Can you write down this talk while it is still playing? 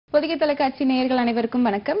பொதிகை தொலைக்காட்சி நேயர்கள் அனைவருக்கும்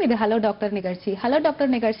வணக்கம். இது ஹலோ டாக்டர் நிகழ்ச்சி. ஹலோ டாக்டர்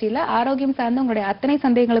நிகழ்ச்சியில ஆரோக்கியம் சார்ந்த உங்களுடைய அத்தனை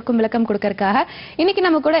சந்தேகங்களுக்கும் விளக்கம் கொடுக்கறதுக்காக இன்னைக்கு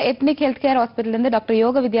நம்ம கூட எத்னிக் ஹெல்த் கேர் ஹாஸ்பிட்டல் இருந்து டாக்டர்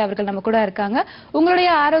யோக வித்யா அவர்கள் நம்ம கூட இருக்காங்க. உங்களுடைய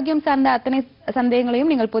ஆரோக்கியம் சார்ந்த அத்தனை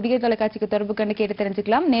சந்தேகங்களையும் நீங்கள் பொதிகை தொலைக்காட்சிக்கு தொடர்பு கொண்டு கேட்டு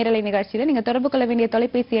தெரிஞ்சுக்கலாம். நேரலை நிகழ்ச்சியில நீங்க தொடர்பு கொள்ள வேண்டிய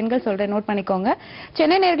தொலைபேசி எண்கள் சொல்றேன், நோட் பண்ணிக்கோங்க.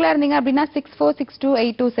 சென்னை நேர்களா இருந்தீங்க அப்படின்னா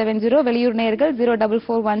 64628270, வெளியூர் நேர்கள்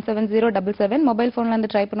 044170777, மொபைல் போன்ல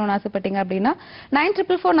இருந்து ட்ரை பண்ணணும்னு ஆசைப்பட்டீங்க அப்படின்னா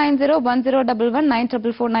 9444901011,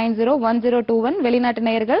 9444901021, வெளிநாட்டு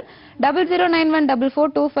நேயர்கள்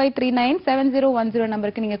 00914425397010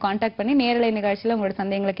 நம்பருக்கு நீங்க கான்டாக்ட் பண்ணி நேரலை நிகழ்ச்சியில உங்களோட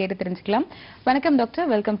சந்தேகங்களை கேட்டு தெரிஞ்சுக்கலாம். வணக்கம் doctor,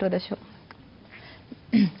 welcome to the show.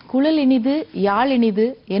 குழல் இனிது யாழ் இனிது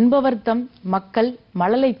என்பவர் தம் மக்கள்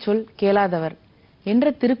மழலை சொல் கேளாதவர் என்ற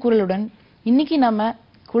திருக்குறளுடன் இன்னைக்கு நம்ம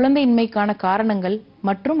குழந்தையின்மைக்கான காரணங்கள்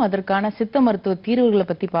மற்றும் அதற்கான சித்த மருத்துவ தீர்வுகளை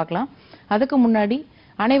பத்தி பார்க்கலாம். அதுக்கு முன்னாடி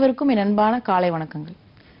அனைவருக்கும் என் அன்பான காலை வணக்கங்கள்.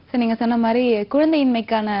 நீங்க சொன்ன மாதிரி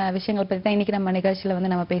குழந்தையின்மைக்கான விஷயங்கள் பத்தி தான் இன்னைக்கு நம்ம நிகழ்ச்சியில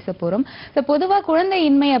நம்ம பேச போறோம். பொதுவா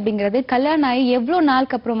குழந்தையின்மை அப்படிங்கிறது கல்யாணம் ஆகி எவ்வளவு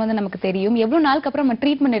நாளுக்கு அப்புறம் நமக்கு தெரியும், எவ்வளவு நாளுக்கு அப்புறம் நம்ம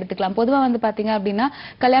ட்ரீட்மெண்ட் எடுத்துக்கலாம்? பொதுவா பாத்தீங்க அப்படின்னா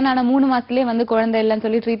கல்யாணம் ஆன 3 மாசத்துலயே குழந்தை இல்லைன்னு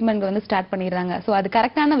சொல்லி ட்ரீட்மெண்ட் ஸ்டார்ட் பண்ணிடுறாங்க. சோ அது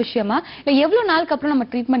கரெக்டான விஷயமா, இல்ல எவ்வளவு நாளுக்கு அப்புறம் நம்ம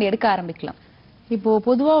ட்ரீட்மெண்ட் எடுக்க ஆரம்பிக்கலாம்? இப்போ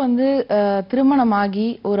பொதுவா திருமணமாகி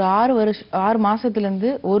ஒரு 6 மாசத்துல இருந்து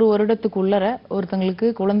 1 வருடத்துக்குள்ளர ஒருத்தங்களுக்கு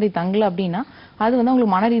குழந்தை தங்கல அப்படின்னா அது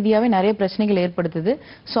அவங்களுக்கு மன ரீதியாவே நிறைய பிரச்சனைகள் ஏற்படுத்துது.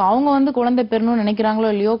 சோ அவங்க குழந்தை பெறணும்னு நினைக்கிறாங்களோ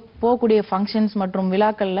இல்லையோ, போகக்கூடிய ஃபங்க்ஷன்ஸ் மற்றும்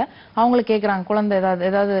விழாக்கள்ல அவங்களை கேட்கறாங்க குழந்தை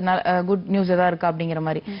ஏதாவது குட் நியூஸ் ஏதாவது இருக்கா அப்படிங்கிற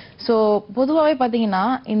மாதிரி. சோ பொதுவாவே பாத்தீங்கன்னா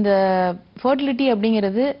இந்த ஃபர்டிலிட்டி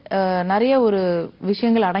அப்படிங்கிறது நிறைய ஒரு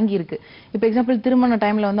விஷயங்கள் அடங்கி இருக்கு. இப்ப எக்ஸாம்பிள் திருமண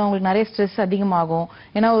டைம்ல அவங்களுக்கு நிறைய ஸ்ட்ரெஸ் அதிகமாகும்.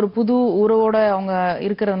 ஏன்னா ஒரு புது உறவோட அவங்க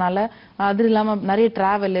இருக்கிறதுனால, அது இல்லாம நிறைய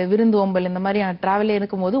டிராவல், விருந்து ஓம்பல், இந்த மாதிரியான டிராவலே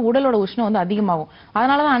இருக்கும்போது உடலோட உஷ்ணம் அதிகமாகும்.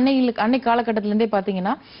 அதனாலதான் அன்னை காலகட்டத்தில இருந்தே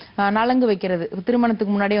பாத்தீங்கன்னா நலங்கு வைக்கிறது.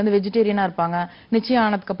 திருமணத்துக்கு முன்னாடி வெஜிடேரியனா இருப்பாங்க, நிச்சயம்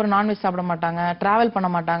ஆனதுக்கு அப்புறம் நான்வெஜ் சாப்பிட மாட்டாங்க, டிராவல் பண்ண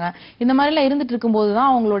மாட்டாங்க. இந்த மாதிரி எல்லாம் இருந்துட்டு இருக்கும்போதுதான்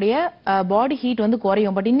அவங்களுடைய பாடி ஹீட்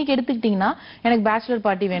குறையும். பட் இன்னைக்கு எடுத்துக்கிட்டீங்கன்னா எனக்கு பேச்சுலர்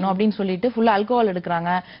பார்ட்டி வேணும் அப்படின்னு சொல்லிட்டு ஃபுல்லா ஆல்கஹால் எடுக்கிறாங்க,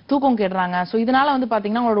 தூக்கம் கெடுறாங்க. சோ இதனால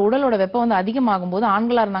பாத்தீங்கன்னா அவங்களோட உடலோட வெப்பம் அதிகமாகும் போது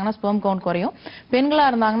ஆண்களா இருந்தாங்கன்னா ஸ்பெர்ம் கவுண்ட் குறையும், பெண்களா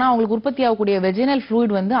இருந்தாங்கன்னா அவங்களுக்கு உற்பத்தி ஆகக்கூடிய வெஜினல்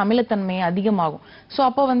ஃப்ளூயிட் அமிலத்தன்மை அதிகமாகும். சோ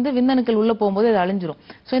அப்போ விந்தணுக்கள் உள்ள போகும்போது அது அழிஞ்சிரும்.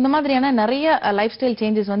 சோ இந்த மாதிரியான நிறைய லைஃப் ஸ்டைல்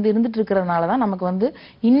சேஞ்சஸ் இருந்துட்டு இருக்கிறதுனாலதான் நமக்கு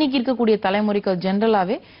இன்னைக்கு இருக்கக்கூடிய தலைமுறைக்கு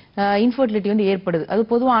ஜெனரலாவே இன்ஃபர்டிலிட்டி ஏற்படுது. அது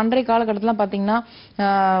பொதுவா அன்றைய காலகட்டத்துல பாத்தீங்கன்னா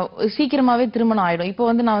சீக்கிரமாவே திருமணம் ஆயிடும். இப்போ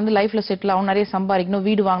நான் லைஃப்ல செட்டில் ஆகும், நிறைய சம்பாதிக்கணும்,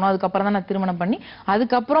 வீடு வாங்கணும், அதுக்கப்புறம் தான் நான் திருமணம் பண்ணி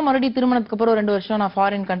அதுக்கப்புறம் மறுபடியும் திருமணத்துக்கு அப்புறம் 2 வருஷம் நான்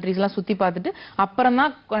ஃபாரின் கண்ட்ரீஸ் எல்லாம் சுத்தி பார்த்துட்டு அப்புறம்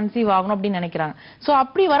தான் கன்சீவ் ஆகணும் அப்படின்னு நினைக்கிறாங்க. சோ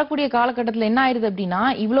அப்படி வரக்கூடிய காலகட்டத்துல என்ன ஆயிருது அப்படின்னா,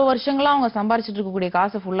 இவ்வளவு வருஷங்களா அவங்க சம்பாரிச்சிட்டு இருக்கக்கூடிய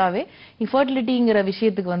காசை ஃபுல்லாவே இன்ஃபர்டிலிட்டிங்கிற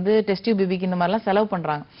விஷயத்துக்கு டெஸ்ட் டியூப் பேபிக்கு இந்த மாதிரி எல்லாம் செலவு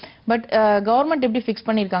பண்றாங்க. பட் கவர்மெண்ட் எப்படி பிக்ஸ்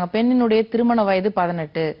பண்ணிருக்காங்க, பெண்ணினுடைய திருமண வயது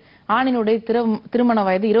 18, ஆணினுடைய திருமண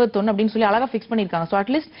வயது 21 அப்படின்னு சொல்லி அழகா பிக்ஸ் பண்ணிருக்காங்க. சோ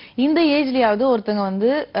அட்லீஸ்ட் இந்த ஏஜ்லயாவது ஒருத்தங்க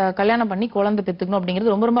கல்யாணம் பண்ணி குழந்தை பெத்துக்கணும்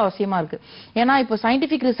அப்படிங்கிறது ரொம்ப ரொம்ப அவசியமா இருக்கு. ஏன்னா இப்போ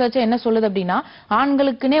சயின்டிபிக் ரிசர்ச் என்ன சொல்லுது அப்படின்னா,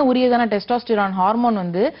 ஆண்களுக்குன்னே உரியதான டெஸ்டோஸ்டிரான் ஹார்மோன்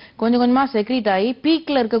கொஞ்சம் கொஞ்சமா செக்ரீட் ஆகி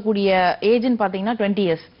பீக்ல இருக்கக்கூடிய ஏஜ்னு பாத்தீங்கன்னா 20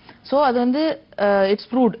 இயர்ஸ். சோ அது இட்ஸ்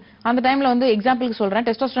ப்ரூவ்ட். அந்த டைம்ல எக்ஸாம்பிளுக்கு சொல்றேன்,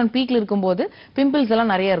 டெஸ்டோஸ்டரான் பீக்ல இருக்கும்போது பிம்பிள்ஸ்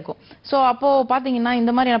எல்லாம் நிறைய இருக்கும். சோ அப்போ பாத்தீங்கன்னா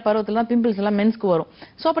இந்த மாதிரியான பருவத்துல தான் பிம்பிள்ஸ் எல்லாம் மென்ஸ்க்கு வரும்.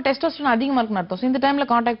 சோ அப்ப டெஸ்டோஸ்டரான் அதிகமா இருக்குன்னு அர்த்தம். இந்த டைம்ல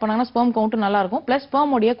கான்டாக்ட் பண்ணாங்கன்னா ஸ்பெர்ம் கவுண்ட் நல்லா இருக்கும், பிளஸ்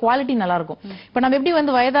ஸ்பெர்ம் உடைய குவாலிட்டி நல்லா இருக்கும். இப்ப நம்ம எப்படி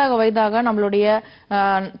வயதாக நம்மளுடைய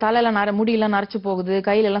தலையில முடியெல்லாம் நரைச்சு போகுது,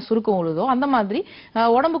 கையில எல்லாம் சுருக்கம் விழுதோ, அந்த மாதிரி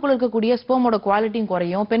உடம்புக்குள்ள இருக்கக்கூடிய ஸ்பெர்மோட குவாலிட்டியும்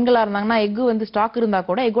குறையும். பெண்களா இருந்தாங்கன்னா எக் ஸ்டாக் இருந்தா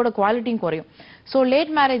கூட எக்கோட குவாலிட்டியும் குறையும். சோ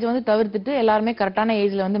லேட் மேரேஜ் தவிர்த்துட்டு எல்லாருமே கரெக்டான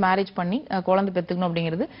ஏஜ்ல மேரேஜ் பண்ணி குழந்தை பெத்துக்கணும்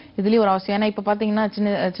அப்படிங்கிறது இதுலயும் ஒரு அவசியம். ஏன்னா இப்ப பாத்தீங்கன்னா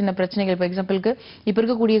சின்ன சின்ன பிரச்சனைகள், இப்ப எக்ஸாம்பிளுக்கு இப்ப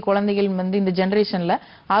இருக்கக்கூடிய குழந்தைகள் இந்த ஜெனரேஷன்ல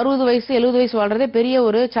 60 வயசு 70 வயசு வாழ்றதே பெரிய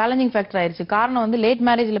ஒரு சேலஞ்சிங் ஃபேக்டர் ஆயிருச்சு. காரணம் லேட்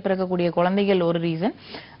மேரேஜ்ல பிறக்கக்கூடிய குழந்தைகள் ஒரு ரீசன்.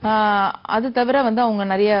 அது தவிர அவங்க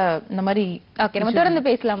நிறைய இந்த மாதிரி. நம்ம தொடர்ந்து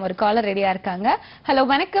பேசலாம். ஒரு காலர் ரெடியா இருக்காங்க. ஹலோ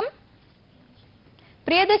வணக்கம்,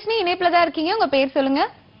 பிரியதர்ஷினி இணைப்புல தான் இருக்கீங்க, உங்க பேர் சொல்லுங்க.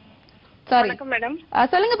 சாரி மேடம்,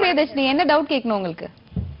 சொல்லுங்க பிரியதர்ஷினி, என்ன டவுட் கேட்கணும் உங்களுக்கு?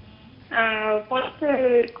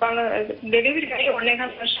 டெலிவரி ஆகி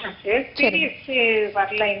 1.5 வருஷம் ஆச்சு, பீரியட்ஸ்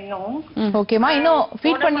வரல இன்னும். ஓகேமா, இன்னும்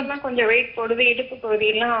ஃபீட் பண்ணி கொஞ்சம் வெயிட் போடுது, இடுப்பு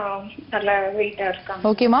பகுதியெல்லாம் நல்ல வெயிட்டா இருக்காங்க.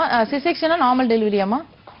 ஓகேமா, சிசெக்ஷனா நார்மல் டெலிவரியாமா?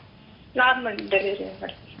 Normal delivery.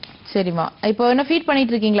 சரிமா, இப்போ என்ன ஃபீட்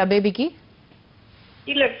பண்ணிட்டு இருக்கீங்களா பேபிக்கு?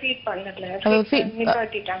 இல்ல ஃபீட் பண்ணல,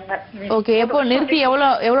 நிப்பாட்டிட்டாங்க. ஓகே, எப்போ நிறுத்தி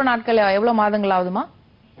எவ்வளவு நாட்கள் எவ்வளவு மாதங்கள் ஆகுதுமா?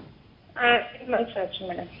 3 months ஆச்சு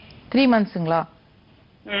மேடம். 3 monthsங்களா?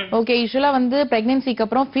 ஓகே, யூசுவலா பிரெக்னன்சிக்கு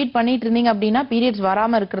அப்புறம் ஃபீட் பண்ணிட்டு இருந்தீங்க அப்படின்னா பீரியட்ஸ்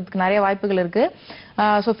வராம இருக்கிறதுக்கு நிறைய வாய்ப்புகள் இருக்கு.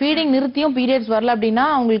 சோ ஃபீடிங் நிறுத்தியும் பீரியட்ஸ் வரல அப்படின்னா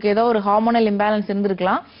உங்களுக்கு ஏதோ ஒரு ஹார்மோனல் இம்பேலன்ஸ்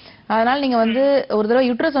இருந்திருக்கலாம். அதனால நீங்க வந்து ஒரு தடவை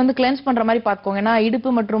யூட்ரஸ் வந்து கிளென்ஸ் பண்ற மாதிரி பாத்துக்கோங்க. ஏன்னா இடுப்பு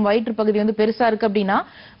மற்றும் வயிற்று பகுதி வந்து பெருசா இருக்கு அப்படின்னா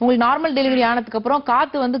உங்களுக்கு நார்மல் டெலிவரி ஆனதுக்கு அப்புறம்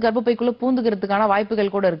காத்து வந்து கர்ப்பப்பைக்குள்ள பூந்துக்கிறதுக்கான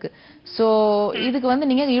வாய்ப்புகள் கூட இருக்கு. சோ இதுக்கு வந்து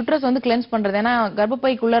நீங்க யூட்ரஸ் வந்து கிளென்ஸ் பண்றது. ஏன்னா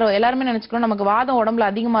கர்ப்பப்பைக்குள்ள எல்லாருமே நினைச்சுக்கணும் நமக்கு வாதம் உடம்புல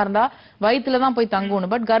அதிகமா இருந்தா வயித்துல தான் போய்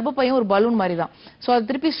தங்கணும். பட் கர்ப்பப்பையும் ஒரு பலூன் மாதிரி தான். சோ அது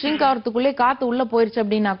திருப்பி ஷ்ரிங்க் ஆகிறதுக்குள்ளே காத்து உள்ள போயிருச்சு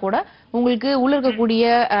அப்படின்னா கூட உங்களுக்கு உள்ள இருக்கக்கூடிய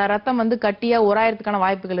ரத்தம் வந்து கட்டியா உராயறதுக்கான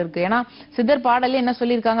வாய்ப்புகள் இருக்கு. ஏன்னா சித்தர் பாடலே என்ன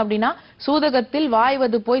சொல்லியிருக்காங்க அப்படின்னா சூதகத்தில்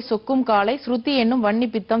வாய்வது போய் சொக்கும் காலை ஸ்ருதி என்னும் வன்னி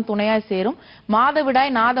பித்தம் துணையாய் சேரும்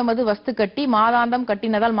மாதவிடாய் நாதமது வஸ்து கட்டி மாதாந்தம்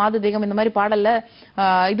கட்டினதால் மாது தேகம். இந்த மாதிரி பாடல்ல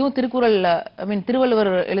இதுவும் திருக்குறள்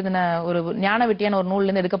திருவள்ளுவர் எழுதின ஒரு ஞான வெட்டியான ஒரு நூல்ல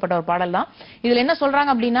இருந்து எடுக்கப்பட்ட ஒரு பாடல் தான். இதுல என்ன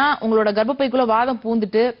சொல்றாங்க அப்படின்னா உங்களோட கர்ப்பப்பைக்குள்ள வாதம்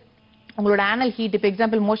பூந்துட்டு உங்களோட ஆனல் ஹீட் இப்ப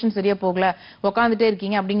எக்ஸாம்பிள் மோஷன் சரியா போகல உட்காந்துட்டே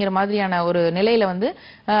இருக்கீங்க அப்படிங்கிற மாதிரியான ஒரு நிலையில வந்து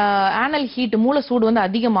ஆனல் ஹீட் மூல சூடு வந்து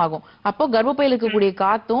அதிகமாகும். அப்போ கர்ப்பப்பையில் இருக்கக்கூடிய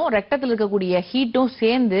காத்தும் ரெக்டத்தில் இருக்கக்கூடிய ஹீட்டும்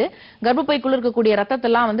சேர்ந்து கர்ப்பப்பைக்குள்ள இருக்கக்கூடிய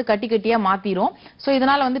ரத்தத்தெல்லாம் வந்து கட்டி கட்டியா மாத்திரும். சோ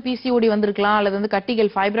இதனால வந்து பிசிஓடி வந்திருக்கலாம் அல்லது வந்து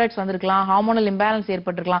கட்டிகள் ஃபைப்ராய்ட்ஸ் வந்திருக்கலாம், ஹார்மோனல் இம்பேலன்ஸ்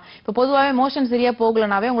ஏற்பட்டிருக்கலாம். இப்ப பொதுவாகவே மோஷன் சரியா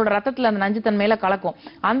போகலனாவே உங்களோட ரத்தத்துல அந்த நஞ்சுத்தன்மையில கலக்கும்.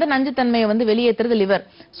 அந்த நஞ்சுத்தன்மையை வந்து வெளியேற்றுறது லிவர்.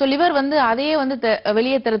 சோ லிவர் வந்து அதையே வந்து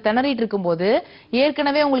வெளியேற்ற திணறிட்டு இருக்கும்போது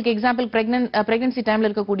ஏற்கனவே உங்களுக்கு எக்ஸாம்பிள் பிரெக்னன்சி டைம்ல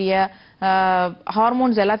இருக்கக்கூடிய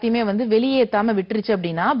ஹார்மோன்ஸ் எல்லாத்தையுமே வந்து வெளியேற்றாம விட்டுருச்சு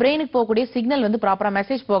அப்படின்னா பிரெயினுக்கு போகக்கூடிய சிக்னல் வந்து ப்ராப்பரா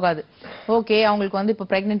மெசேஜ் போகாது. ஓகே அவங்களுக்கு வந்து இப்ப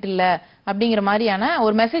பிரெக்னென்ட் இல்ல அப்படிங்கிற மாதிரியான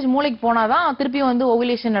ஒரு மெசேஜ் மூளைக்கு போனாதான் திருப்பியும் வந்து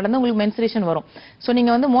ஓவுலேஷன் நடந்து உங்களுக்கு மென்சுரேஷன் வரும். சோ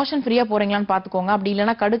நீங்க வந்து மோஷன் ஃப்ரீயா போறீங்களான்னு பாத்துக்கோங்க. அப்படி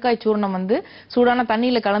இல்லைன்னா கடுக்காய் சூர்ணம் வந்து சூடான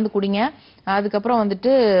தண்ணியில கலந்து குடிங்க. அதுக்கப்புறம்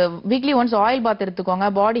வந்துட்டு வீக்லி ஒன்ஸ் ஆயில் பாத் எடுத்துக்கோங்க.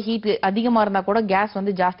 பாடி ஹீட் அதிகமா இருந்தா கூட கேஸ்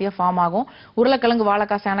வந்து ஜாஸ்தியா ஃபார்ம் ஆகும். உருளைக்கிழங்கு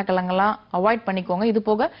வாழைக்காய் சேனக்கிழங்கெல்லாம் அவாய்ட் பண்ணிக்கோங்க. இது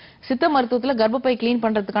போக சித்த மருத்துவத்துல கர்ப்பப்பை கிளீன்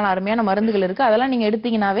பண்றதுக்கான அருமையான மருந்துகள் இருக்கு. அதெல்லாம் நீங்க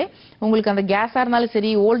எடுத்தீங்கன்னாவே உங்களுக்கு அந்த கேஸா இருந்தாலும்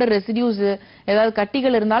சரி ஓல்டர் ரெசிடியூஸ் ஏதாவது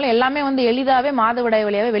கட்டிகள் இருந்தாலும் எல்லாமே வந்து எளிதாவே மாதவிடாய்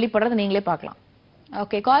வழியாவே வெளிப்படுறது நீங்களே பார்க்கலாம்.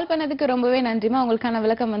 ஓகே, கால் பண்ணதுக்கு ரொம்பவே நன்றிமா. உங்களுக்கான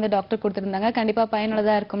விளக்கம் வந்து டாக்டர் கொடுத்திருந்தாங்க. கண்டிப்பா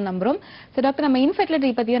பயனுள்ளதா இருக்கும் நம்புறோம். சோ டாக்டர் நம்ம இன்ஃபெர்டிலிட்டி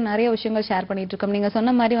பத்தியும் நிறைய விஷயங்கள் ஷேர் பண்ணிட்டு இருக்கோம். நீங்க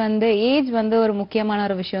சொன்ன மாதிரி வந்து ஏஜ் வந்து ஒரு முக்கியமான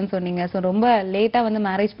ஒரு விஷயம் சொன்னீங்க. சோ ரொம்ப லேட்டா வந்து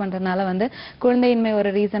மேரேஜ் பண்றதுனால வந்து குழந்தையின்மை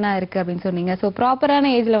ஒரு ரீசனா இருக்கு அப்படின்னு சொன்னீங்க. சோ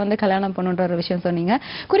ப்ராப்பரான ஏஜ்ல வந்து கல்யாணம் பண்ணுன்ற ஒரு விஷயம் சொன்னீங்க.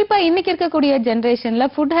 குறிப்பா இன்னைக்கு இருக்கக்கூடிய ஜெனரேஷன்ல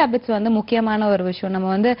ஃபுட் ஹேபிட்ஸ் வந்து முக்கியமான ஒரு விஷயம்.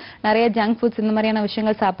 நம்ம வந்து நிறைய ஜங்க் ஃபுட்ஸ் இந்த மாதிரியான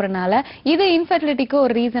விஷயங்கள் சாப்பிடறதுனால இது இன்ஃபெர்டிலிட்டிக்கு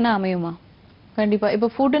ஒரு ரீசனா அமையுமா? கண்டிப்பா. இப்ப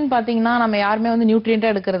ஃபுட்னு பாத்தீங்கன்னா நம்ம யாருமே வந்து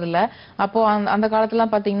நியூட்ரியன்ட்டா எடுக்கிறது இல்ல. அப்போ அந்த காலத்துல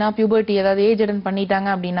பாத்தீங்கன்னா பியூபர்ட்டி ஏதாவது ஏஜ் அட்டன் பண்ணிட்டாங்க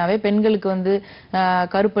அப்படின்னாவே பெண்களுக்கு வந்து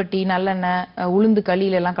கருப்பட்டி நல்லெண்ணெய் உளுந்து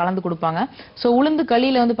களியில எல்லாம் கலந்து கொடுப்பாங்க. சோ உளுந்து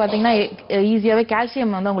களியில வந்து பாத்தீங்கன்னா ஈஸியாவே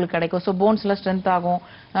கால்சியம் வந்து உங்களுக்கு கிடைக்கும். சோ போன்ஸ் எல்லாம் ஸ்ட்ரென்த் ஆகும்.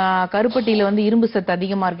 கருப்பட்டியில வந்து இரும்பு சத்து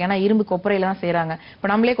அதிகமா இருக்கு. ஏன்னா இரும்பு கொப்பரையில தான் செய்யறாங்க. இப்ப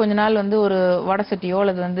நம்மளே கொஞ்ச நாள் வந்து ஒரு வடை சட்டியோ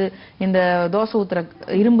அல்லது வந்து இந்த தோசை ஊத்துற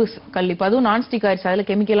இரும்பு கல்லி அதுவும் நான்ஸ்டிக் ஆயிடுச்சு. அதுல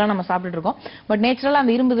கெமிக்கலா நம்ம சாப்பிட்டு இருக்கோம். பட் நேச்சுரலா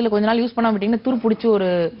அந்த இரும்பு இதுல கொஞ்ச நாள் யூஸ் பண்ணாம விட்டீங்கன்னா துரு பிடிச்சி ஒரு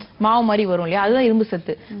மாவு மாதிரி வரும் இல்லையா, அதுதான் இரும்பு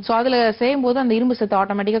சத்து. சோ அதுல செய்யும் போது அந்த இரும்பு சத்து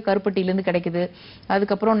ஆட்டோமேட்டிக்கா கருப்பட்டியில இருந்து கிடைக்குது.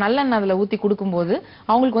 அதுக்கப்புறம் நல்லெண்ணெய் அதுல ஊத்தி கொடுக்கும்போது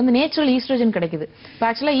அவங்களுக்கு வந்து நேச்சுரல் ஈஸ்ட்ரோஜன் கிடைக்குது. இப்போ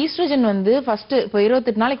ஆக்சுவலா ஈஸ்ட்ரோஜன் வந்து ஃபர்ஸ்ட் இப்போ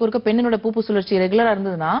 28 நாளைக்கு ஒருக்க பெண்ணினோட பூப்பு சுழற்சி ரெகுலரா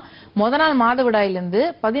இருந்ததுன்னா முதல் நாள் மாதவிடாயில இருந்து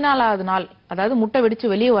 14வது நாள் அதாவது முட்டை வெடிச்சு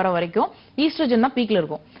வெளியே வர வரைக்கும் ஈஸ்ட்ரோஜன் தான் பீக்ல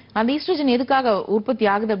இருக்கும். அந்த ஈஸ்ட்ரோஜன் எதுக்காக உற்பத்தி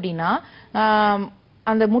ஆகுது அப்படின்னா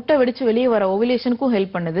அந்த முட்டை வெடிச்சு வெளியே வர ஓவுலேஷனுக்கும்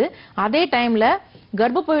ஹெல்ப் பண்ணுது. அதே டைம்ல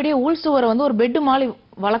கர்ப்பப்பையுடைய உள் சுவரை வந்து ஒரு பெட் மாதிரி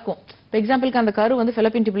வளர்க்கும். இப்போ எக்ஸாம்பிளுக்கு அந்த கரு வந்து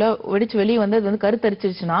ஃபெலோப்பியன் டியூப்ல வெடிச்சு வெளியே வந்து அது வந்து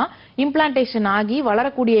கருத்தரிச்சிருச்சுன்னா இம்ப்ளான்டேஷன் ஆகி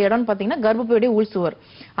வளரக்கூடிய இடம்னு பாத்தீங்கன்னா கர்ப்பப்பையுடைய உள் சுவர்.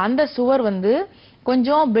 அந்த சுவர் வந்து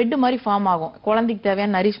கொஞ்சம் பெட் மாதிரி ஃபார்ம் ஆகும் குழந்தைக்கு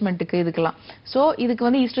தேவையான நரிஷ்மெண்ட்டுக்கு இதுக்கெல்லாம். சோ இதுக்கு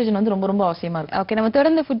வந்து ஈஸ்ட்ரோஜன் வந்து ரொம்ப ரொம்ப அவசியமா இருக்கு. ஓகே, நம்ம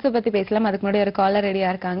தொடர்ந்து ஃபுட்ஸ் பத்தி பேசலாம். அதுக்கு முன்னாடி ஒரு காலர் ரெடியா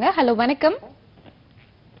இருக்காங்க. ஹலோ வணக்கம்.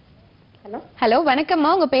 ஹலோ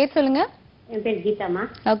வணக்கம்மா, உங்க பேர் சொல்லுங்க. என் பேர் கீதாமா.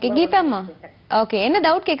 ஓகே கீதாம்மா, ஓகே என்ன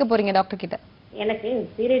டவுட் கேட்க போறீங்க டாக்டர் கிட்ட? எனக்கு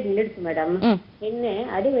பீரியட் நின்றுச்சு மேடம். என்ன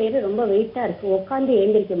அடிவயிறு ரொம்ப வெயிட்டா இருக்கு, உட்காந்து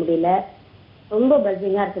எழுந்திருக்க முடியல, ரொம்ப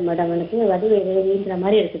பல்ஜிங்கா இருக்கு மேடம். எனக்கு அடிவயிறு வீங்குற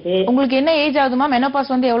மாதிரி இருக்குது. உங்களுக்கு என்ன ஏஜ் ஆகுதுமா?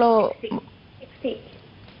 மெனோபாஸ் வந்து எவ்வளவு?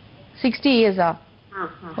 60 இயர்ஸா?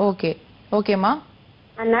 ஓகே ஓகேமா.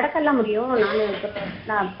 நடக்கலாம் முடியும்.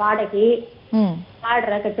 நான் பாடகி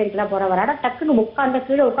பாடுற கச்சேரிக்கெல்லாம் போற வர டக்குன்னு உட்காந்து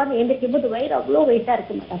கீழே உட்காந்து எழுந்திருக்கும் போது வயிறு அவ்வளவு வெயிட்டா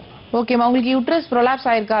இருக்கு மேடம். ஓகேமா, உங்களுக்கு யூட்ரஸ் ப்ரொலாப்ஸ்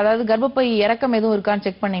ஆயிருக்கா? அதாவது கர்ப்பப்பை இறக்கம் எதுவும் இருக்கான்னு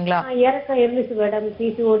செக் பண்ணீங்களா? இறக்கம் இருந்துச்சு மேடம்.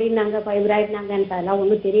 பிசிஓடி நாங்க ஃபைப்ராய்ட் நாங்க எனக்கு அதெல்லாம்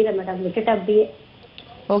ஒண்ணும் தெரியல மேடம், விட்டுட்டு அப்படியே.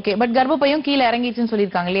 ஓகே, பட் கர்ப்பப்பையும் கீழே இறங்கிச்சுன்னு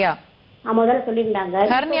சொல்லிருக்காங்க இல்லையா? முதல்ல சொல்லிருந்தாங்க.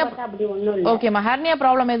 ஹெர்னியா அப்படி ஒண்ணும் இல்ல. ஓகேமா, ஹெர்னியா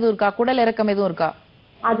ப்ராப்ளம் எதுவும் இருக்கா? குடல் இறக்கம் எதுவும் இருக்கா?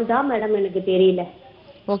 அதுதான் மேடம் எனக்கு தெரியல.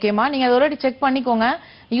 ஓகேமா, நீங்க அதை ஒரு செக் பண்ணிக்கோங்க.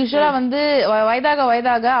 யூஸ்வலா வந்து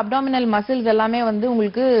வயதாக அப்டாமினல் மசில்ஸ் எல்லாமே வந்து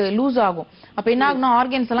உங்களுக்கு லூஸ் ஆகும். அப்ப என்ன ஆகும்னா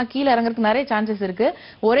ஆர்கன்ஸ் எல்லாம் கீழே இறங்குறதுக்கு நிறைய சான்சஸ் இருக்கு.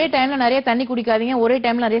 ஒரே டைம்ல நிறைய தண்ணி குடிக்காதீங்க, ஒரே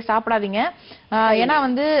டைம்ல நிறைய சாப்பிடாதீங்க. ஏன்னா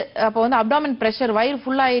வந்து அப்ப வந்து அப்டாமின் பிரஷர் வயிறு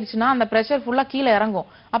ஃபுல்லா ஆயிருச்சுன்னா அந்த பிரஷர் ஃபுல்லா கீழே இறங்கும்.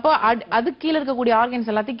 அப்போ அது கீழே இருக்கக்கூடிய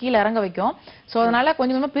ஆர்கன்ஸ் எல்லாத்தையும் கீழே இறங்க வைக்கும். சோ அதனால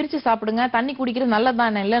கொஞ்சம் கொஞ்சமா பிரிச்சு சாப்பிடுங்க. தண்ணி குடிக்கிறது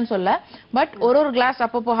நல்லதுதான், இல்லைன்னு சொல்ல. பட் ஒரு கிளாஸ்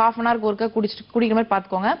அப்பப்போ ½ அன் ஹவருக்கு ஒருக்க குடிக்கிற மாதிரி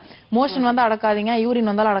பாத்துக்கோங்க. மோஷன் வந்து அடக்காதீங்க,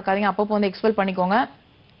 யூரின் வந்தாலும் அடக்காதீங்க, அப்பப்போ வந்து எக்ஸ்பெல் பண்ணிக்கோங்க.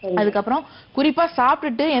 அதுக்கப்புறம் குறிப்பா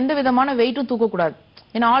சாப்பிட்டுட்டு எந்த விதமான வெயிட்டும் தூக்க கூடாது.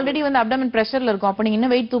 ஏன்னா ஆல்ரெடி வந்து அப்டாமின் பிரஷர்ல இருக்கும். அப்ப நீங்க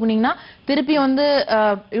இன்னும் வெயிட் தூக்குனீங்கன்னா திருப்பி வந்து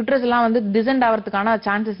யூட்ரஸ் எல்லாம் வந்து டிசெண்ட் ஆகிறதுக்கான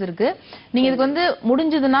சான்சஸ் இருக்கு. நீங்க இதுக்கு வந்து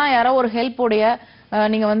முடிஞ்சதுன்னா யாரோ ஒரு ஹெல்ப்போடைய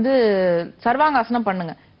நீங்க வந்து சர்வாங்காசனம்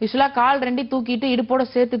பண்ணுங்க. யூஸ்வலா கால் ரெண்டி தூக்கிட்டு இடுப்போட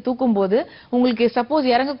சேர்த்து தூக்கும் போது உங்களுக்கு சப்போஸ்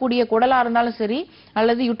இறங்கக்கூடிய குடலா இருந்தாலும் சரி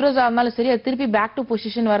அல்லது யூட்ரஸா இருந்தாலும் சரி அது திருப்பி பேக் டு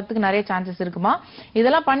பொசிஷன் வரதுக்கு நிறைய சான்சஸ் இருக்குமா.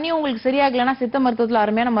 இதெல்லாம் பண்ணி உங்களுக்கு சரியாகலன்னா சித்த மருத்துவத்துல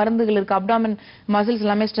அருமையான மருந்துகள் இருக்கு. அப்டாமின் மசில்ஸ்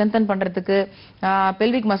எல்லாமே ஸ்ட்ரென்தன் பண்றதுக்கு,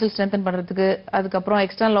 பெல்விக் மசில் ஸ்ட்ரென்தன் பண்றதுக்கு, அதுக்கப்புறம்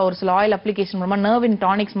எக்ஸ்டர்னல் ஒரு சில ஆயில் அப்ளிகேஷன் மூலமா நர்வின்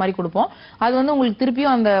டானிக்ஸ் மாதிரி கொடுப்போம். அது வந்து உங்களுக்கு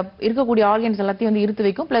திருப்பியும் அந்த இருக்கக்கூடிய ஆர்கன்ஸ் எல்லாத்தையும் வந்து இருத்து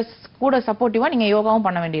வைக்கும். பிளஸ் கூட சப்போர்ட்டிவா நீங்க யோகாவும்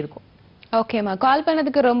பண்ண வேண்டியிருக்கும். ஓகேமா, கால்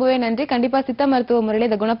பண்ணதுக்கு ரொம்பவே நன்றி. கண்டிப்பா சித்த மருத்துவ முறையில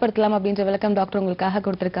இதை குணப்படுத்தலாம் அப்படின்ற விளக்கம் டாக்டர் உங்களுக்காக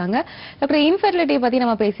கொடுத்திருக்காங்க. டாக்டர், இன்ஃபெர்டிலிட்டி பத்தி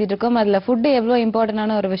நம்ம பேசிட்டு இருக்கோம். அதுல ஃபுட் எவ்வளவு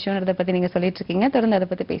இம்பார்ட்டன்டான ஒரு விஷயம்ன்றத பத்தி நீங்க சொல்லிட்டு இருக்கீங்க. தொடர்ந்து அதை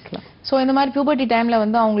பத்தி பேசலாம். சோ இந்த மாதிரி பியூபர்ட்டி டைம்ல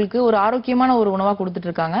வந்து அவங்களுக்கு ஒரு ஆரோக்கியமான ஒரு உணவா கொடுத்துட்டு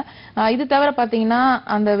இருக்காங்க. இது தவிர பாத்தீங்கன்னா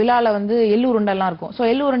அந்த விழால வந்து எள்ளு உருண்டை எல்லாம் இருக்கும். சோ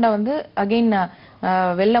எள்ளு உருண்டை வந்து அகைன்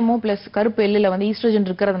வெள்ளமும் பிளஸ் கருப்பு எள்ளுல வந்து ஈஸ்ட்ரோஜன்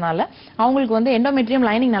இருக்கிறதுனால அவங்களுக்கு வந்து எண்டோமெட்ரியம்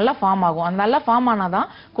லைனிங் நல்லா ஃபார்ம் ஆகும். அந்த நல்லா ஃபார்ம் ஆனாதான்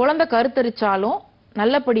குழந்தை கருத்தரிச்சாலும்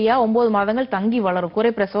நல்லபடியா 9 மாதங்கள் தங்கி வளரும், குறை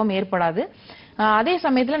பிரசவம் ஏற்படாது. அதே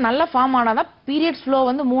சமயத்துல நல்ல ஃபார்ம் ஆனாதான் பீரியட்ஸ் ஃப்ளோ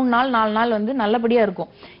வந்து 3 நாள் 4 நாள் வந்து நல்லபடியா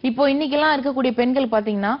இருக்கும். இப்போ இன்னைக்கெல்லாம் இருக்கக்கூடிய பெண்கள்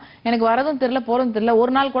பாத்தீங்கன்னா எனக்கு வரதும் தெரியல போறதும் தெரியல,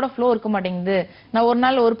 ஒரு நாள் கூட ஃப்ளோ இருக்க மாட்டேங்குது, நான் ஒரு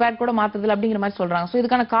நாள் ஒரு பேட் கூட மாத்துறதில்ல அப்படிங்கிற மாதிரி சொல்றாங்க. சோ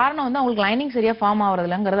இதுக்கான காரணம் வந்து அவங்களுக்கு லைனிங் சரியா ஃபார்ம்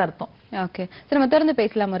ஆவறதில்லங்கிறது அர்த்தம். ஓகே, சரி நம்ம தொடர்ந்து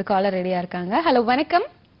பேசலாம். ஒரு காலர் ரெடியா இருக்காங்க. ஹலோ வணக்கம்.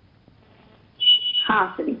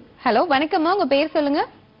 ஹலோ வணக்கம்மா, உங்க பேர் சொல்லுங்க.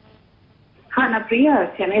 நான் பிரியா,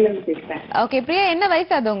 சென்னையில இருந்து பேசுறேன். ஓகே பிரியா, என்ன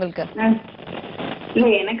வயசு ஆகுது உங்களுக்கு? இல்ல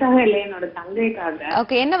எனக்காக இல்ல, என்னோட தங்கைக்காக.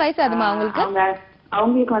 ஓகே, என்ன வயசு ஆகுதுமா உங்களுக்கு?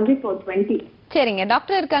 அவங்களுக்கு வந்து இப்போ 20. சரிங்க,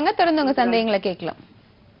 டாக்டர் இருக்காங்க, தொடர்ந்து உங்க சந்தேகங்களை கேட்கலாம்.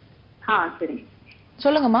 சரி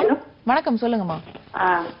சொல்லுங்கம்மா. வணக்கம், சொல்லுங்கம்மா.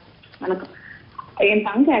 வணக்கம். என்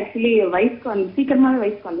தங்கை ஆக்சுவலி வயசுக்கு வந்து சீக்கிரமாவே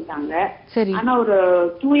வயசுக்கு வந்துட்டாங்க. சரி. ஆனா ஒரு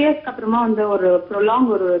 2 இயர்ஸ்க்கு அப்புறமா வந்து ஒரு ப்ரொலாங்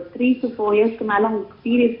ஒரு 3 to 4 இயர்ஸ்க்கு மேல அவங்களுக்கு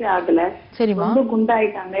பீரியட்ஸே ஆகல. சரிமா. ரொம்ப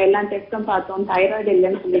குண்டாயிட்டாங்க. எல்லாம் டெஸ்டும் பார்த்தோம், தைராய்டு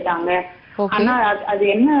இல்லைன்னு சொல்லிட்டாங்க. ஆனா அது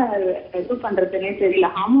என்ன இது பண்றதுன்னே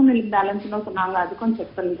தெரியல. ஹார்மோனல் இம்பேலன்ஸ்னு சொன்னாங்க, அதுக்கும்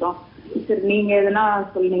செக் பண்ணிட்டோம். சரி நீங்க எதுனா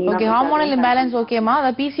சொல்லுங்க. ஓகே, ஹார்மோனல் இம்பேலன்ஸ் ஓகேமா.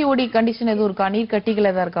 அத பிசிஓடி கண்டிஷன் எதுவும் இருக்கா? நீர்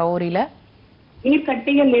கட்டிகள் எதா இருக்கா ஓரியில? நீர்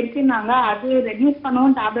கட்டிகள் இருக்குன்னாங்க, அது ரெடியூஸ்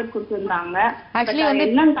பண்ணவும் டேப்லெட் கொடுத்திருந்தாங்க. ஆக்சுவலி வந்து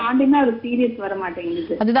எல்லாம் தாண்டினா ஒரு பீரியட்ஸ் வர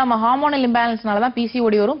மாட்டேங்குது. அதுதான் ஹார்மோனல் இம்பேலன்ஸ்னால தான்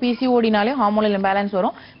பிசிஓடி வரும். பிசிஓடினாலே ஹார்மோனல் இம்பேலன்ஸ்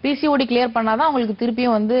வரும். பிசிஓடி கிளியர் பண்ணாதான் அவங்களுக்கு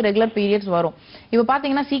திருப்பியும் வந்து ரெகுலர் பீரியட்ஸ் வரும். இப்ப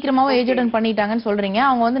பாத்தீங்கன்னா சீக்கிரமாவே ஏஜ் அட்டன் பண்ணிட்டாங்கன்னு சொல்றீங்க.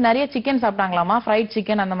 அவங்க வந்து நிறைய சிக்கன் சாப்பிட்டாங்களாமா, ஃப்ரைட்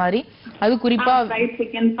சிக்கன் அந்த மாதிரி. அது குறிப்பா ஃப்ரைட்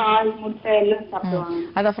சிக்கன், பால், முட்டை எல்லாம் சாப்பிடுவாங்க.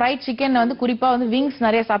 அத ஃப்ரைட் சிக்கன் வந்து குறிப்பா வந்து விங்ஸ்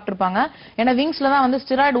நிறைய சாப்பிட்டுருப்பாங்க. ஏன்னா விங்ஸ்ல தான் வந்து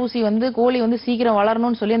ஸ்டெராய்டு ஊசி வந்து கோழி வந்து சீக்கிரம்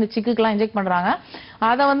வளரணும்னு சொல்லி அந்த சிக்குக்கெல்லாம் இன்ஜெக்ட் பண்றாங்க.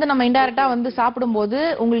 அத வந்து நம்ம இன்டைரக்டா வந்து சாப்பிடும்போது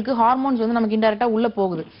உங்களுக்கு ஹார்மோன்ஸ் வந்து நமக்கு இன்டைரக்டா உள்ள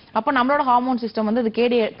போகுது. அப்ப நம்மளோட ஹார்மோன் சிஸ்டம் வந்து அது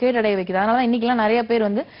கேடடைய வைக்குது. அதனால இன்னைக்கெல்லாம் நிறைய பேர்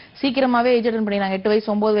வந்து சீக்கிரமாவே ஏஜ் அட்டன் பண்ணிடுறாங்க. 8 வயசு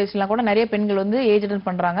 9 வயசுலாம் கூட நிறைய பெண்கள் வந்து ஏஜ் அட்டன்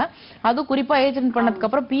பண்றாங்க. அது குறிப்பா ஏஜ் அட்டன் பண்ணதுக்கு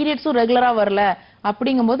அப்புறம் பீரியட்ஸும் ரெகுலரா வரல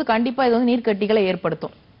அப்படிங்கும்போது கண்டிப்பா இது வந்து நீர்க்கட்டிகளை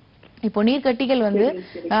ஏற்படுத்தும். இப்போ நீர்க்கட்டிகள் வந்து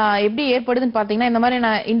எப்படி ஏற்படுதுன்னு பாத்தீங்கன்னா இந்த மாதிரி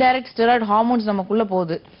இன்டைரக்ட் ஸ்டெராய்டு ஹார்மோன்ஸ் நமக்குள்ள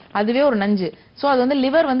போகுது. அதுவே ஒரு நஞ்சு. சோ அது வந்து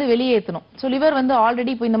லிவர் வந்து வெளியேற்றணும். சோ லிவர் வந்து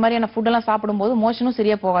ஆல்ரெடி இப்போ இந்த மாதிரியான ஃபுட் எல்லாம் சாப்பிடும்போது மோஷனும்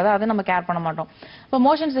சரியா போகாது, அதை நம்ம கேர் பண்ண மாட்டோம். இப்போ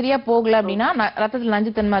மோஷன் சரியா போகல அப்படின்னா ரத்தத்துல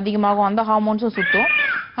நஞ்சுத்தன்மை அதிகமாகும், அந்த ஹார்மோன்ஸும் சுத்தும்.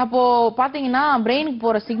 அப்போ பாத்தீங்கன்னா பிரெயினுக்கு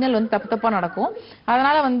போற சிக்னல் வந்து தப்பா நடக்கும்.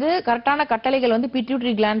 அதனால வந்து கரெக்டான கட்டளைகள் வந்து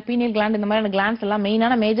பிட்யூட்டரி கிளாண்ட், பீனியல் கிளாண்ட் இந்த மாதிரி கிளாண்ட்ஸ் எல்லாம்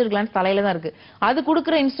மெயினான மேஜர் கிளாண்ட்ஸ் தலையில தான் இருக்கு. அது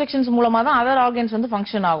கொடுக்குற இன்ஸ்ட்ரக்ஷன்ஸ் மூலமா தான் அதர் ஆர்கன்ஸ் வந்து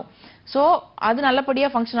ஃபங்க்ஷன் ஆகும். சோ அது நல்லபடியா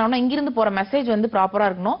ஃபங்க்ஷன் ஆகணும், இங்கிருந்து போற மெசேஜ் வந்து ப்ராப்பரா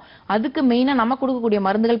இருக்கணும். அதுக்கு மெயினா நம்ம கொடுக்கக்கூடிய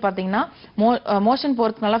மருந்துகள் பாத்தீங்கன்னா மோஷன்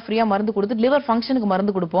போறதுக்கு நல்லா ஃப்ரீயா மருந்து கொடுத்து லிவர் ஃபங்க்ஷனுக்கு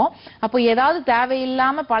மருந்து கொடுப்போம். அப்போ ஏதாவது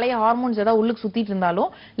தேவையில்லாம பழைய ஹார்மோன்ஸ் ஏதாவது உள்ளுக்கு சுத்திட்டு இருந்தாலும்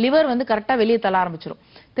லிவர் வந்து கரெக்டா வெளியே தள்ள ஆரம்பிச்சிடும்.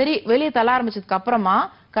 வெளியே தள்ள ஆரம்பிச்சதுக்கு அப்புறமா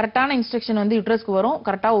கரெக்டான இன்ஸ்ட்ரக்ஷன் வந்து யூட்ரஸ்க்கு வரும்,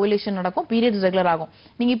 கரெக்டா ஓவலேஷன் நடக்கும், பீரியட்ஸ் ரெகுலர் ஆகும்.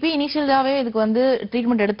 நீங்க இப்போ இனிஷியலாவே இதுக்கு வந்து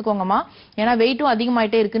ட்ரீட்மெண்ட் எடுத்துக்கோங்கம்மா. ஏன்னா வெயிட்டும்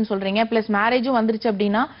அதிகமாயிட்டே இருக்குன்னு சொல்றீங்க, பிளஸ் மேரேஜும் வந்துருச்சு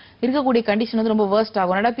அப்படின்னா இருக்கக்கூடிய கண்டிஷன் வந்து ரொம்ப வேர்ஸ்ட்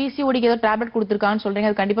ஆகும். ஏன்னா பிசிஓடிக்கு ஏதோ டேப்லெட் கொடுத்துருக்கான்னு சொல்றீங்க,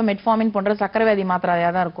 அது கண்டிப்பா மெட்ஃபார்மின் போன்ற சக்கரை வியாதி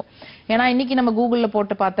மாத்திரையா தான் இருக்கும். ஏன்னா இன்னைக்கு நம்ம கூகுள்ல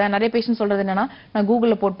போட்டு பார்த்தேன், நிறைய பேஷண்ட் சொல்றது என்னன்னா நான்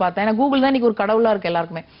கூகுள்ல போட்டு பார்த்தேன். ஏன்னா கூகுள் தான் இன்னைக்கு ஒரு கடவுளா இருக்கு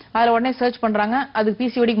எல்லாருக்குமே. அதுல உடனே சர்ச் பண்றாங்க, அதுக்கு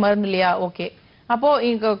பிசிஓடிக்கு மருந்து இல்லையா, ஓகே அப்போ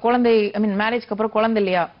குழந்தை மேரேஜ்க்கு அப்புறம் குழந்தை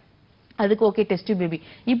இல்லையா, அதுக்கு ஓகே டெஸ்ட் பேபி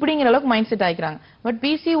இப்படிங்கிற அளவுக்கு மைண்ட் செட் ஆயிக்கிறாங்க. பட்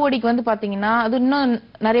பிசிஓடிக்கு வந்து பாத்தீங்கன்னா அது இன்னும்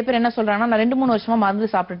நிறைய பேர் என்ன சொல்றாங்கன்னா, நான் 2-3 வருஷமா மருந்து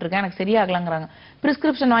சாப்பிட்டுட்டு இருக்கேன், எனக்கு சரியாகலங்கிறாங்க.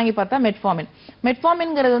 பிரிஸ்கிரிப்ஷன் வாங்கி பார்த்தா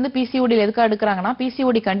மெட்ஃபார்மின்ங்கிறது வந்து பிசிஓடியில் எதுக்காக எடுக்கிறாங்கன்னா,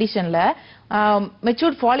 பிசிஓடி கண்டிஷன்ல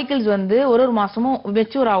மெச்சூர்ட் ஃபாலிகல்ஸ் வந்து ஒரு மாசமும்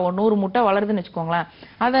மெச்சூர் ஆகும். 100 முட்டை வளருதுன்னு வச்சுக்கோங்களேன்,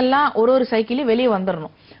 அதெல்லாம் ஒரு சைக்கிளே வெளியே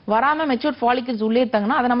வந்துடணும். வராம மெச்சூர்ட் ஃபாலிகல்ஸ் உள்ளே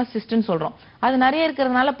இருத்தாங்கன்னா அதை நம்ம சிஸ்ட்னு சொல்றோம். அது நிறைய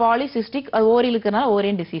இருக்கிறதுனால பாலிசிஸ்டிக், அது ஓரியில் இருக்கிறதுனால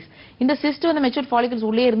ஓரியன் டிசீஸ். இந்த சிஸ்ட் வந்து மெச்சூர்ட் ஃபாலிகல்ஸ்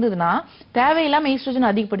உள்ளே இருந்ததுன்னா தேவையில்லாம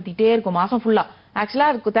ஈஸ்ட்ரோஜன் அதிகப்படுத்திட்டே இருக்கும் மாசம் ஃபுல்லா.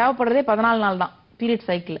 ஆக்சுவலா அதுக்கு தேவைப்படுறதே 14 நாள் தான் பீரியட்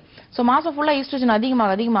சைக்கிள். சோ மாசம் ஃபுல்லா ஈஸ்ட்ரோஜன்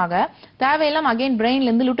அதிகமாக தேவையில்லாம அகைன் பிரெயின்ல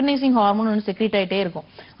இருந்து லுட்டனைசிங் ஹார்மோன் ஒன்று செக்ரீட் ஆயிட்டே இருக்கும்.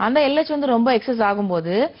 அந்த எல்ஹெச் வந்து ரொம்ப எக்ஸஸ்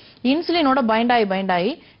ஆகும்போது இன்சுலினோட பைண்ட்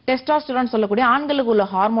ஆகி டெஸ்டாஸ்டரான் சொல்லக்கூடிய ஆண்களுக்கு உள்ள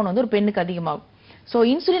ஹார்மோன் வந்து ஒரு பெண்ணுக்கு அதிகமாகும். சோ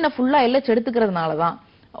இன்சுலினை ஃபுல்லா எல்ஹெச் எடுத்துக்கிறதுனால தான்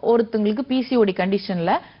ஒருத்தங்களுக்கு பிசிஓடி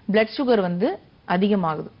கண்டிஷன்ல பிளட் சுகர் வந்து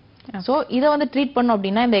அதிகமாகுது. சோ இத வந்து ட்ரீட் பண்ணோம்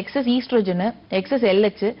அப்படின்னா இந்த excess oestrogen, excess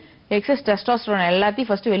LH, excess testosterone எல்லாத்தையும்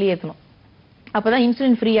ஃபர்ஸ்ட் வெளியேற்றணும். அப்பதான்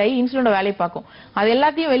இன்சுலின் ஃப்ரீ ஆகி இன்சுலினோட வேலையை பார்க்கும். அது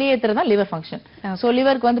எல்லாத்தையும் வெளியேற்றுறதா லிவர் ஃபங்க்ஷன். சோ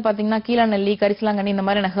லிவருக்கு வந்து பாத்தீங்கன்னா கீழாநெல்லி, கரிசலாங்கண்ணி இந்த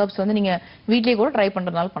மாதிரியான ஹெர்ப்ஸ் வந்து நீங்க வீட்லயே கூட ட்ரை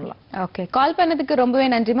பண்றதுனால பண்ணலாம். ஓகே, கால் பண்ணதுக்கு ரொம்பவே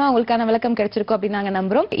நன்றிமா. உங்களுக்கான விளக்கம் கிடைச்சிருக்கும் அப்படின்னு நாங்க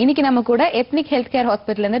நம்புறோம். இன்னைக்கு நம்ம கூட எத்னிக் ஹெல்த் கேர்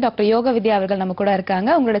ஹாஸ்பிட்டல்ல இருந்து டாக்டர் யோக வித்யா அவர்கள் நம்ம கூட இருக்காங்க.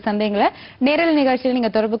 உங்களோட சந்தேகங்களை நேரடி நிகழ்ச்சியில்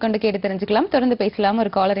நீங்க தொடர்பு கொண்டு கேட்டு தெரிஞ்சுக்கலாம். தொடர்ந்து பேசலாம்.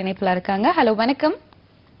 ஒரு காலர் இணைப்புல இருக்காங்க. ஹலோ, வணக்கம்.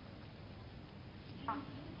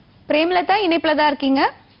 பிரேமலதா இணைப்புல தான் இருக்கீங்க.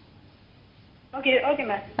 Okay okay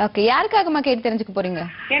ma'am. ஓகே, யாருக்காகமா கேட்டு தெரிஞ்சுக்க போறீங்க?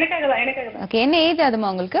 எனக்காக தான். ஓகே, என்ன ஏஜ்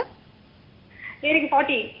ஆகுதுமா உங்களுக்கு? எனக்கு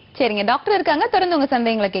 40. சரிங்க, டாக்டர் இருக்காங்க, தொடர்ந்து உங்க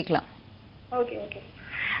சந்தேகங்களை கேட்கலாம். Okay okay.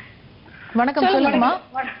 வணக்கம், சொல்லுங்கம்மா.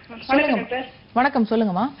 வணக்கம்,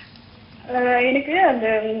 சொல்லுங்கம்மா. எனக்கு அந்த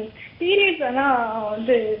பீரியட்ஸ் எல்லாம்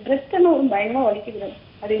வந்து பிரஸ்ட் எல்லாம் பயங்கரமா வலிக்குது.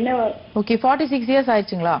 அது என்ன? Okay, 46 years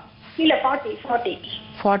ஆயிடுச்சுங்களா? இல்ல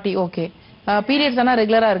 40. ஓகே. பீரியட்ஸ் ஆனா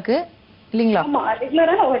ரெகுலரா இருக்கு இல்லீங்களா? ஆமா,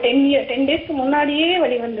 ரெகுலரா ஒரு 10 டேஸ்க்கு முன்னாடியே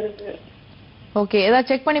வலி வந்திருக்கு. ஓகே, ஏதாவது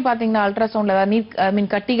செக் பண்ணி பாத்தீங்கன்னா அல்ட்ராசவுண்ட்ல ஏதாவது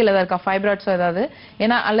கட்டிகள் ஏதாவது இருக்கா, ஃபைப்ராய்ட்ஸ் ஏதாவது?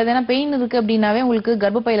 ஏன்னா அல்லது ஏன்னா பெயின் இருக்கு அப்படின்னாவே உங்களுக்கு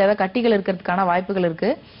கர்ப்பப்பையில ஏதாவது கட்டிகள் இருக்கிறதுக்கான வாய்ப்புகள்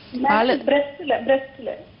இருக்கு.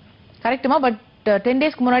 பிரஸ்ட்ல கரெக்ட்டுமா. பட் 10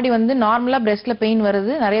 டேஸ்க்கு முன்னாடி வந்து நார்மலா பிரஸ்ட்ல பெயின்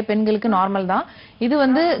வருது, நிறைய பெண்களுக்கு நார்மல் தான். இது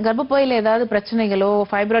வந்து கர்ப்பப்பையில ஏதாவது பிரச்சனைகளோ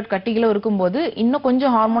ஃபைப்ராய்ட் கட்டிகளோ இருக்கும்போது இன்னும்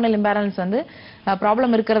கொஞ்சம் ஹார்மோனல் இம்பேலன்ஸ் வந்து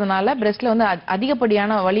ப்ராப்ளம் இருக்கிறதுனால பிரஸ்ட்ல வந்து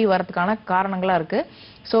அதிகப்படியான வலி வரதுக்கான காரணங்களா இருக்கு.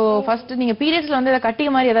 சோ ஃபர்ஸ்ட் நீங்க பீரியட்ஸ்ல வந்து ஏதாவது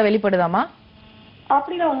கட்டிக மாதிரி ஏதாவது வெளிப்படுதாமா?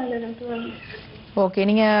 ஓகே,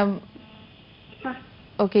 நீங்க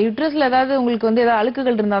ஓகே யூட்ரஸ்ல ஏதாவது உங்களுக்கு வந்து ஏதாவது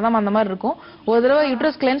அழுக்குகள் இருந்தாதான் அந்த மாதிரி இருக்கும். ஒரு தடவை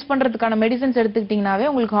யூட்ரஸ் கிளென்ஸ் பண்றதுக்கான மெடிசன்ஸ் எடுத்துக்கிட்டீங்கன்னாவே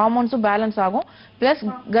உங்களுக்கு ஹார்மோன்ஸும் பேலன்ஸ் ஆகும். பிளஸ்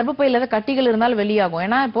கர்ப்பப்பையில ஏதாவது கட்டிகள் இருந்தாலும் வெளியாகும்.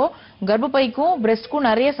 ஏன்னா இப்போ கர்ப்பப்பைக்கும் பிரெஸ்ட்க்கும்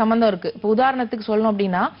நிறைய சம்பந்தம் இருக்கு. இப்போ உதாரணத்துக்கு சொல்லணும்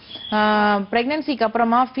அப்படின்னா பிரெக்னன்சிக்கு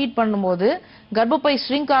அப்புறமா ஃபீட் பண்ணும்போது கர்ப்பப்பை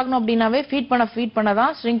ஷ்ரிங்க் ஆகணும் அப்படின்னாவே ஃபீட்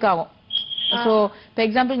பண்ணதான் ஷ்ரிங்க் ஆகும். சோ இப்போ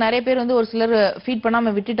எக்ஸாம்பிள் நிறைய பேர் வந்து ஒரு சிலர் ஃபீட்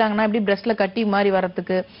பண்ணாம விட்டுட்டாங்கன்னா எப்படி பிரெஸ்ட்ல கட்டி மாதிரி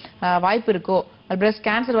வரதுக்கு வாய்ப்பு இருக்கோ, பிரெஸ்ட்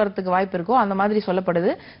கேன்சர் வரதுக்கு வாய்ப்பு இருக்கோ, அந்த மாதிரி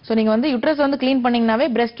சொல்லப்படுது. சோ நீங்க வந்து யூட்ரஸ் வந்து கிளீன் பண்ணீங்கன்னாவே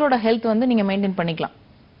பிரெஸ்டோட ஹெல்த் வந்து நீங்க மெயின்டைன் பண்ணிக்கலாம்.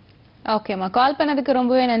 ஓகேம்மா, கால் பண்ணதுக்கு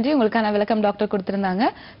ரொம்பவே நன்றி. உங்களுக்கான விளக்கம் டாக்டர் கொடுத்திருந்தாங்க.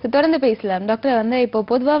 தொடர்ந்து பேசலாம். டாக்டர் வந்து இப்போ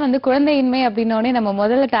பொதுவா வந்து குழந்தையின்மை அப்படின்னோடனே நம்ம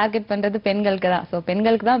முதல்ல டார்கெட் பண்றது பெண்களுக்கு தான். சோ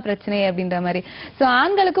பெண்களுக்கு தான் பிரச்சனை அப்படின்ற மாதிரி. சோ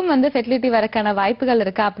ஆண்களுக்கும் வந்து ஃபெர்டிலிட்டி வரக்கான வாய்ப்புகள்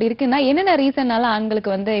இருக்கா? அப்படி இருக்குன்னா என்னென்ன ரீசன்னால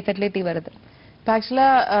ஆண்களுக்கு வந்து ஃபெர்டிலிட்டி வருது? ஆக்சுவலா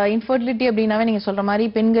இன்ஃபர்டிலிட்டி அப்படின்னாவே நீங்க சொல்ற மாதிரி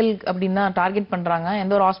பெண்கள் அப்படின்னு தான் டார்கெட் பண்றாங்க.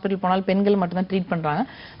 எந்த ஒரு ஹாஸ்பிட்டல் போனாலும் பெண்கள் மட்டும் தான் ட்ரீட் பண்றாங்க.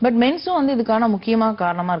 பட் மென்ஸும் வந்து இதுக்கான முக்கியமான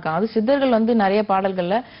காரணமா இருக்காங்க. அது சித்தர்கள் வந்து நிறைய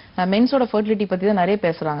பாடல்கள்ல மென்ஸோட ஃபர்டிலிட்டி பத்தி தான் நிறைய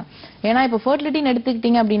பேசுறாங்க. ஏன்னா இப்போ ஃபர்டிலிட்டின்னு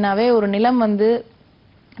எடுத்துக்கிட்டீங்க அப்படின்னாவே ஒரு நிலம் வந்து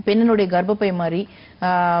பெண்ணினுடைய கர்ப்பப்பை மாதிரி,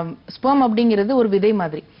 ஸ்பெர்ம் அப்படிங்கிறது ஒரு விதை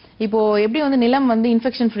மாதிரி. இப்போ எப்படி வந்து நிலம் வந்து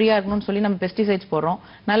இன்ஃபெக்ஷன் ஃப்ரீயா இருக்கணும்னு சொல்லி நம்ம பெஸ்டிசைட்ஸ் போடுறோம்,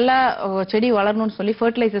 நல்லா செடி வளரணும்னு சொல்லி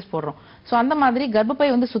ஃபர்டிலைசர்ஸ் போடுறோம். சோ அந்த மாதிரி கர்ப்பப்பை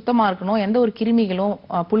வந்து சுத்தமா இருக்கணும், எந்த ஒரு கிருமிகளும்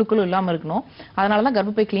புழுக்களும் இல்லாம இருக்கணும். அதனாலதான்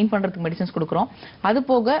கர்ப்பப்பை கிளீன் பண்றதுக்கு மெடிசன்ஸ் கொடுக்குறோம். அது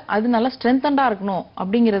போக அது நல்லா ஸ்ட்ரென்தண்டா இருக்கணும்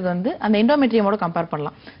அப்படிங்கிறது வந்து அந்த எண்டோமெட்ரியமோட கம்பேர்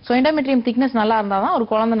பண்ணலாம். சோ எண்டோமெட்ரியம் திக்னஸ் நல்லா இருந்தாதான் ஒரு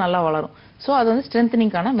குழந்தை நல்லா வளரும். சோ அது வந்து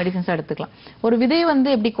ஸ்ட்ரென்தனிங்கான மெடிசன்ஸ் எடுத்துக்கலாம். ஒரு விதை வந்து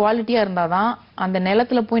எப்படி குவாலிட்டியா இருந்தாதான் அந்த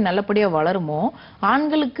நிலத்துல போய் நல்லபடியா வளருமோ,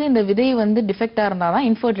 ஆண்களுக்கு இந்த விதை வந்து டிஃபெக்டா இருந்தாதான்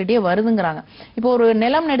இன்ஃபர்டிலிட்டியே வருதுங்கிறாங்க. இப்போ ஒரு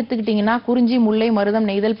நிலம் எடுத்துக்கிட்டீங்கன்னா குறிஞ்சி, முல்லை, மருதம்,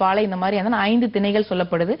 நெய்தல், பாலை இந்த மாதிரி 5 திணைகள்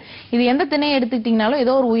சொல்லப்படுது. இது எந்த திணையை எடுத்துக்கிட்டீங்கனாலும்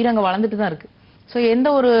ஏதோ ஒரு உயிரங்க வளர்ந்துட்டு தான் இருக்கு. சோ எந்த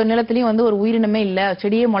ஒரு நிலத்திலயும் வந்து ஒரு உயிரினமே இல்ல,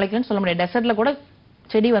 செடியே முளைக்கலன்னு சொல்ல முடியாது. டெசர்ட்ல கூட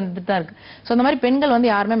செடி வந்துட்டு தான் இருக்கு. சோ அந்த மாதிரி பெண்கள்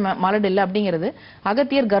வந்து யாருமே மலடு இல்லை அப்படிங்கிறது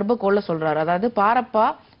அகத்தியர் கர்ப்பக்கோள்ல சொல்றாரு. அதாவது பாரப்பா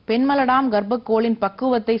பெண்மலடாம் கர்ப்பக்கோளின்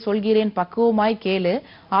பக்குவத்தை சொல்கிறேன் பக்குவமாய் கேளு,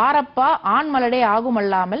 ஆரப்பா ஆண் மலடே ஆகும்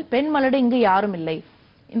அல்லாமல் பெண் மலடு இங்கு யாரும் இல்லை.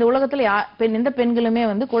 இந்த உலகத்துல எந்த பெண்களுமே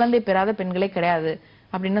வந்து குழந்தை பெறாத பெண்களே கிடையாது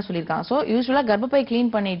அப்படின்னு சொல்லியிருக்காங்க. ஸோ யூஸ்வலா கர்ப்பப்பை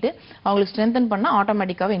கிளீன் பண்ணிட்டு அவங்களுக்கு ஸ்ட்ரென்தன் பண்ணா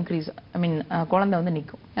ஆட்டோமேட்டிக்காவே இன்க்ரீஸ் குழந்தை வந்து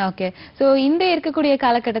நிற்கும். ஓகே. சோ இந்த இருக்கக்கூடிய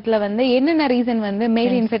காலகட்டத்துல வந்து என்னென்ன ரீசன் வந்து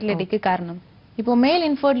மேல் இன்ஃபெர்டிலிட்டிக்கு காரணம்? இப்போ மேல்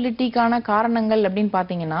இன்ஃபர்டிலிட்டிக்கான காரணங்கள் அப்படின்னு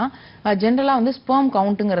பாத்தீங்கன்னா ஜென்ரலா வந்து ஸ்பெர்ம்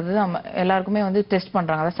கவுண்ட்ங்கிறது நம்ம எல்லாருக்குமே வந்து டெஸ்ட்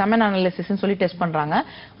பண்றாங்க. அதாவது செமன் அனாலிசிஸ்னு சொல்லி டெஸ்ட் பண்றாங்க.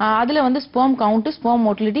 அதுல வந்து sperm count, sperm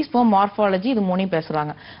motility, sperm morphology இது மூணையும்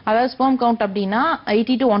பேசுறாங்க. அதாவது ஸ்பெர்ம் கவுண்ட் அப்படின்னா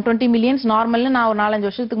 80 to 120 மில்லியன்ஸ் நார்மல்னு நான் ஒரு 4-5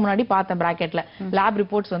 வருஷத்துக்கு முன்னாடி பார்த்தேன் பிராக்கெட்ல லேப்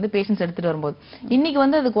ரிப்போர்ட்ஸ் வந்து பேஷண்ட்ஸ் எடுத்துட்டு வரும்போது. இன்னைக்கு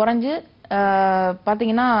வந்து அது குறைஞ்சு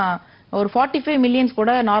பாத்தீங்கன்னா ஒரு 45 மில்லியன்ஸ்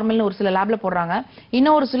கூட நார்மல்னு ஒரு சில லேப்ல போடுறாங்க.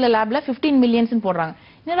 இன்னும் ஒரு சில லேப்ல 15 மில்லியன்ஸ் போடுறாங்க.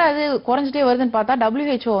 என்னடா அது குறைஞ்சிட்டே வருதுன்னு பார்த்தா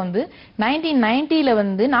WHO வந்து 1990ல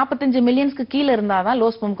வந்து 45 மில்லியன்ஸ்க்கு கீழே இருந்தாதான் லோ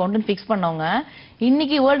ஸ்பெர்ம் கவுண்ட் ஃபிக்ஸ் பண்ணவங்க.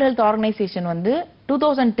 இன்னைக்கு வேர்ல்ட் ஹெல்த் ஆர்கனைசேஷன் வந்து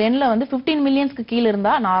 2010ல வந்து 15 மில்லியன்ஸ்க்கு கீழே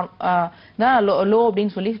இருந்தா லோ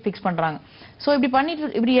அப்படின்னு சொல்லி ஃபிக்ஸ் பண்றாங்க. சோ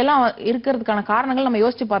இப்படி எல்லாம் இருக்கிறதுக்கான காரணங்கள் நம்ம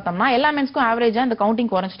யோசிச்சு பார்த்தோம்னா எல்லா மென்ஸ்க்கும் ஆவரேஜா இந்த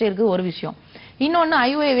கவுண்டிங் குறைஞ்சிட்டே இருக்கு ஒரு விஷயம். இன்னொன்னு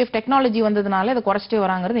IVF டெக்னாலஜி வந்ததுனால இதை குறைச்சிட்டே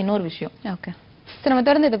வராங்கிறது இன்னொரு விஷயம். ஓகே. சோ நம்ம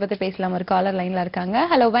தொடர்ந்து இதை பத்தி பேசலாம். ஒரு காலர் லைன்ல இருக்காங்க.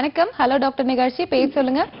 ஹலோ வணக்கம். ஹலோ டாக்டர் நிகழ்ச்சி, பேர்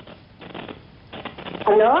சொல்லுங்க.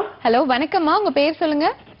 ஹலோ ஹலோ வணக்கம்மா, உங்க பேர் சொல்லுங்க.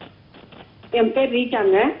 என் பேர்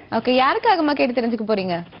ரீட்டாங்க. ஓகே. யாருக்காகமா கேட்டு தெரிஞ்சுக்க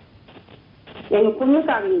போறீங்க? எங்க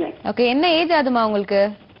பொண்ணுக்காகுங்க. ஓகே. என்ன ஏஜ் ஆகுதுமா உங்களுக்கு?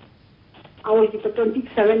 அவங்களுக்கு இப்ப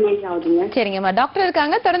 27 ஏஜ் ஆகுதுங்க. சரிங்கம்மா, டாக்டர்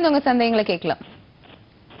இருக்காங்க, தொடர்ந்து உங்க சந்தேகங்களை கேட்கலாம்.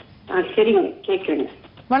 சரிங்க, கேக்குறேங்க.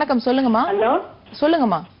 வணக்கம், சொல்லுங்கம்மா. ஹலோ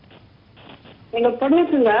சொல்லுங்கம்மா. எங்க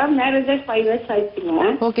பொண்ணுக்குங்க மேரேஜ் 5 இயர்ஸ் ஆயிடுச்சுங்க.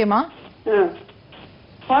 ஓகேமா.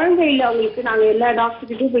 குழந்தை இல்ல அவங்களுக்கு. நாங்க எல்லா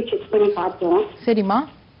டாக்டர்கிட்டயும் போய் செக் பண்ணி பார்த்தோம். சரிம்மா.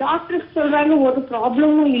 டாக்டர் சொல்றாங்க ஒரு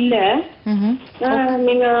ப்ராப்ளமும் இல்ல,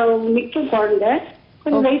 நீங்க மிக்க குழந்தை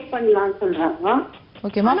கொஞ்சம் வெயிட் பண்ணலாம்னு சொல்றாங்க.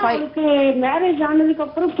 ஓகேமா. அவங்களுக்கு மேரேஜ் ஆனதுக்கு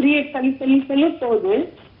அப்புறம் பீரியட் தள்ளி போகுது.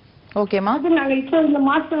 ஓகேமா. அது நாங்க இப்போ இந்த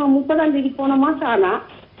மாசம் 30ஆம் தேதி போன மாசம் ஆனா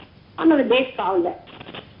அது டேட் ஆகல.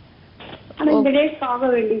 ஆனா இந்த டேட் ஆக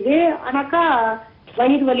வேண்டியது. ஆனாக்கா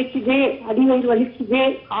வயிறு வலிக்குது, அடி வயிறு வலிக்குது,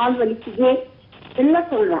 கால் வலிக்குது எல்லாம்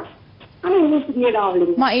சொல்றான். ஆனா இன்னும் பீரியட்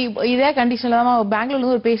ஆகலைங்க. இதே கண்டிஷன்ல தான் பெங்களூர்ல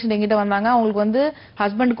ஒரு பேஷண்ட் எங்கிட்ட வந்தாங்க. அவங்களுக்கு வந்து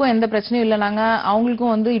ஹஸ்பண்டுக்கும் எந்த பிரச்சனையும் இல்லைனாங்க,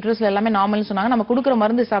 அவங்களுக்கும் வந்து யூட்ரஸ்ல எல்லாமே நார்மல்னு சொன்னாங்க. நம்ம கொடுக்குற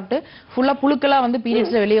மருந்து சாப்பிட்டு ஃபுல்லா புழுக்களா வந்து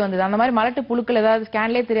பீரியட்ஸ்ல வெளியே வந்தது. அந்த மாதிரி மலட்டு புழுக்கள் ஏதாவது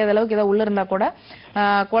ஸ்கேன்லேயே தெரியாத அளவுக்கு ஏதாவது உள்ள இருந்தா கூட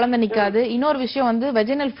குழந்தை நிக்காது. இன்னொரு விஷயம் வந்து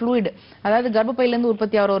வெஜினல் ஃப்ளூயிட், அதாவது கர்ப்பப்பையில இருந்து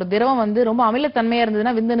உற்பத்தி ஆகிற ஒரு திரவம் வந்து ரொம்ப அமிலத்தன்மையா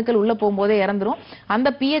இருந்ததுன்னா விந்தணுக்கள் உள்ள போகும்போதே இறந்துரும். அந்த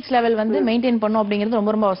pH லெவல் வந்து மெயின்டைன் பண்ணும் அப்படிங்கிறது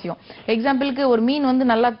ரொம்ப ரொம்ப அவசியம். எக்ஸாம்பிளுக்கு ஒரு மீன் வந்து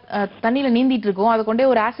நல்லா தண்ணியில நீந்திட்டு இருக்கும், அதை கொண்டே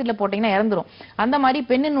ஒரு ஆசிட்ல போட்டீங்கன்னா இறந்துரும். அந்த மாதிரி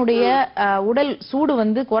பெண்ணினுடைய உடல் சூடு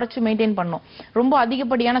வந்து குறைச்சு மெயின்டைன் பண்ணும். ரொம்ப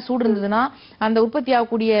அதிகப்படியான சூடு இருந்ததுன்னா அந்த உற்பத்தி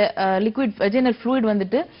ஆகக்கூடிய லிக்விட் வெஜினல் ஃப்ளூயிட்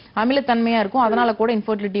வந்துட்டு அமிலத்தன்மையா இருக்கும். அதனால கூட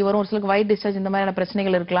இன்ஃபர்டிலிட்டி வரும். ஒரு சிலருக்கு ஒயிட் டிஸ்சார்ஜ் இந்த மாதிரியான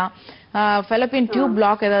பிரச்சனைகள் இருக்கலாம். ஃபெலோப்பியன் டியூப்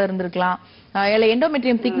பிளாக் ஏதாவது இருந்திருக்கலாம். இல்ல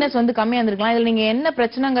எண்டோமெட்ரியம் திக்னஸ் வந்து கம்மியா இருந்திருக்கலாம். இதுல நீங்க என்ன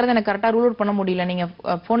பிரச்சனைங்கிறத எனக்கு கரெக்டா ரூல் அவுட் பண்ண முடியல நீங்க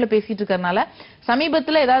போன்ல பேசிட்டு இருக்கறனால.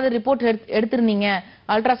 சமீபத்துல ஏதாவது ரிப்போர்ட் எடுத்திருந்தீங்க,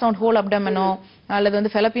 அல்ட்ராசவுண்ட் ஹோல் அப்டமனோ அல்லது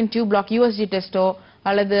வந்து ஃபெலோப்பியன் டியூப் பிளாக் USG டெஸ்டோ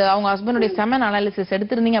அல்லது அவங்க ஹஸ்பண்டுடைய செமன் அனாலிசிஸ்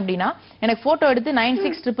எடுத்திருந்தீங்க அப்படின்னா எனக்கு போட்டோ எடுத்து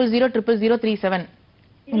 96000037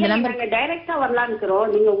 இந்த நம்பர் டைரக்டா வரலாம்னு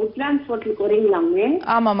இருக்கோம். நீங்க உட்லாண்ட்ஸ் ஹோட்டலுக்கு வரீங்களாமே?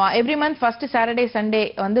 ஆமாமா, every month first Saturday Sunday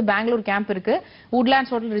வந்து பெங்களூர் கேம்ப் இருக்கு.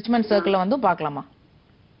 உட்லாண்ட்ஸ் ஹோட்டல் ரிச்மண்ட் சர்க்கிள்ல வந்து பார்க்கலாமா?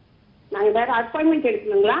 நாங்க வேற அப்பாயின்மெண்ட்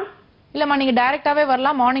எடுக்கணுங்களா? இல்லம்மா, நீங்க டைரக்டாவே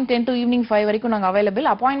வரலாம். மார்னிங் 10 to evening 5 வரைக்கும் நாங்க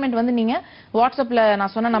அவைலபிள். அப்பாயின்மெண்ட் வந்து நீங்க வாட்ஸ்அப்ல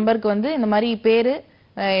நான் சொன்ன நம்பருக்கு வந்து இந்த மாதிரி பேரு,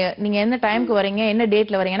 நீங்க என்ன டைம்க்கு வரீங்க, என்ன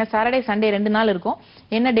டேட்ல வரீங்க, ஏன்னா சாட்டர்டே சண்டே 2 நாள் இருக்கும்,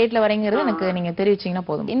 என்ன டேட்ல வரீங்கிறது எனக்கு நீங்க தெரிவிச்சீங்கன்னா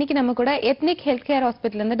போதும். இன்னைக்கு நம்ம கூட எத்னிக் ஹெல்த் கேர்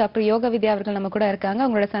ஹாஸ்பிட்டல்ல இருந்து டாக்டர் யோக வித்யா அவர்கள் நம்ம கூட இருக்காங்க.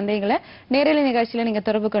 உங்களோட சந்தேகங்களை நேரலை நிகழ்ச்சியில நீங்க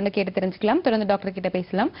தொடர்பு கொண்டு கேட்டு தெரிஞ்சுக்கலாம். தொடர்ந்து டாக்டர் கிட்ட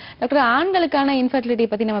பேசலாம். டாக்டர், ஆண்களுக்கான இன்ஃபர்டிலிட்டி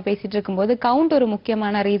பத்தி நம்ம பேசிட்டு இருக்கும்போது கவுண்ட் ஒரு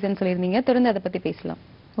முக்கியமான ரீசன் சொல்லியிருந்தீங்க. தொடர்ந்து அதை பத்தி பேசலாம்.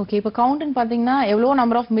 ஓகே, இப்போ கவுண்ட்னு பாத்தீங்கன்னா எவ்வளவு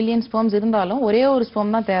நம்பர் ஆஃப் மில்லியன் ஸ்பெர்ம்ஸ் இருந்தாலும் ஒரே ஒரு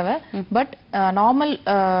ஸ்பெர்ம் தான் தேவை. But normal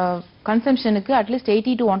கன்சம்ஷனுக்கு at least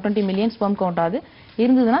 80 to 120 million sperm count ஆகுது.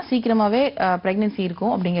 இருந்ததுன்னா சீக்கிரமாவே பிரெக்னன்சி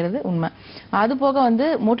இருக்கும் அப்படிங்கிறது உண்மை. அது போக வந்து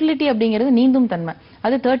மொட்டிலிட்டி அப்படிங்கிறது நீந்தும் தன்மை,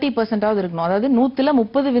 அது 30% இருக்கணும். அதாவது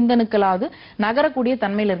 130 விந்தணுக்களாவது நகரக்கூடிய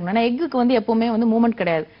தன்மையில இருக்கணும். ஏன்னா எக்குக்கு வந்து எப்பவுமே வந்து மூவ்மெண்ட்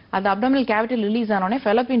கிடையாது. அது அப்டமினல் கேவிட்டி ரிலீஸ் ஆனோடனே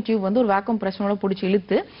ஃபெலோப்பியன் டியூப் வந்து ஒரு வேக்கம் பிரஷரோட பிடிச்சி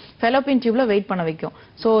இழுத்து ஃபெலோப்பியன் டியூப்ல வெயிட் பண்ண வைக்கும்.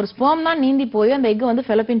 ஸோ ஒரு ஸ்பெர்ம் தான் நீந்தி போய் அந்த எக் வந்து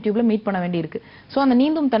ஃபெலோப்பியன் டியூப்ல மீட் பண்ண வேண்டி இருக்கு. ஸோ அந்த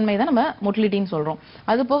நீந்தும் தன்மை தான் நம்ம மொட்டிலிட்டின்னு சொல்றோம்.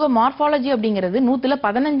 அது போக மார்பாலஜி அப்படிங்கிறது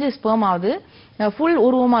 115 ஸ்பெர்ம் ஆகுது ஃபுல்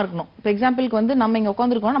உருவமா இருக்கணும். இப்போ எக்ஸாம்பிளுக்கு வந்து நம்ம இங்க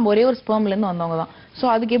உட்காந்துருக்கோம், நம்ம ஒரே ஒரு ஸ்பெர்ம்ல இருந்து வந்தவங்க தான். ஸோ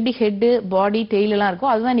அதுக்கு எப்படி ஹெட், பாடி, டெய்ல் எல்லாம்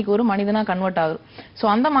இருக்கும், அதுதான் இன்னைக்கு ஒரு மனிதனா கன்வெர்ட் ஆகும். ஸோ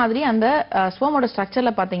அந்த மாதிரி அந்த ஸ்பெர்மோட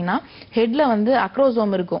ஸ்ட்ரக்சர்ல பாத்தீங்கன்னா ஹெட்ல வந்து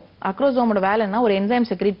அக்ரோசோம் இருக்கும். அக்ரோசோமோட வேலைன்னா ஒரு என்சைம்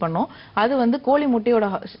செக்ரீட் பண்ணும். அது வந்து கோழி முட்டையோட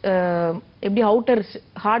எப்படி அவுட்டர்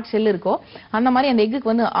ஹார்ட் செல் இருக்கோ அந்த மாதிரி அந்த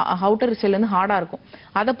எக்குக்கு வந்து அவுட்டர் செல் வந்து ஹார்டா இருக்கும்.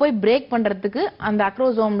 அதை போய் பிரேக் பண்றதுக்கு அந்த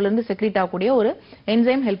அக்ரோசோம்ல இருந்து செக்ரீட் ஆகக்கூடிய ஒரு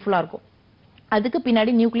என்சைம் ஹெல்ப்ஃபுல்லா இருக்கும். அதுக்கு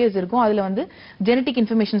பின்னாடி நியூக்ளியஸ் இருக்கும். அதுல வந்து ஜெனடிக்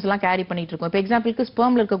இன்ஃபர்மேஷன்ஸ் எல்லாம் கேரி பண்ணிட்டு இருக்கும். இப்போ எக்ஸாம்பிளுக்கு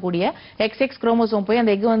ஸ்பெர்ம்ல இருக்கக்கூடிய XX குரோமோசோம் போய்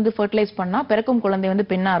அந்த எக் வந்து ஃபெர்டிலைஸ் பண்ணா பிறக்கும் குழந்தை வந்து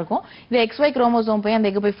பெண்ணா இருக்கும். இது XY குரோமோசோம் போய் அந்த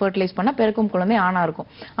எக் போய் ஃபெர்டிலைஸ் பண்ணா பிறக்கும் குழந்தை ஆணா இருக்கும்.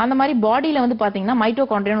 அந்த மாதிரி பாடியில வந்து பாத்தீங்கன்னா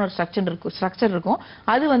மைட்டோகாண்ட்ரியான்னு ஒரு ஸ்ட்ரக்சர் இருக்கும்.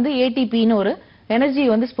 அது வந்து ATPன்னு ஒரு எனர்ஜி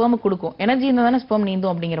வந்து ஸ்பெர்முக்கு கொடுக்கும். எனர்ஜி இருந்தா தானே ஸ்பெர்ம்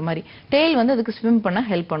நீந்தும் அப்படிங்கிற மாதிரி. டெயில் வந்து அதுக்கு ஸ்விம் பண்ண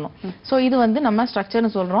ஹெல்ப் பண்ணும். சோ இது வந்து நம்ம ஸ்ட்ரக்சர்னு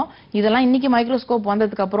சொல்றோம். இதெல்லாம் இன்னைக்கு மைக்ரோஸ்கோப்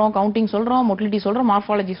வந்ததுக்கு அப்புறம் கவுண்டிங் சொல்றோம், மொட்டிலிட்டி சொல்றோம்,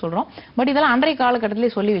 மார்பாலஜி சொல்றோம். பட் இதெல்லாம் அன்றைய காலகட்டத்திலே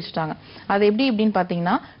சொல்லி வச்சுட்டாங்க. அது எப்படின்னு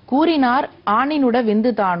பாத்தீங்கன்னா, கூறினார் ஆணினுட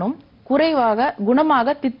விந்து தானும் குறைவாக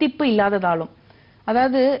குணமாக தித்திப்பு இல்லாததாலும்.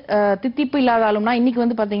 அதாவது தித்திப்பு இல்லாதாலும்னா இன்னைக்கு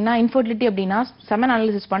வந்து பாத்தீங்கன்னா இன்ஃபர்டிலிட்டி அப்படின்னா செமன்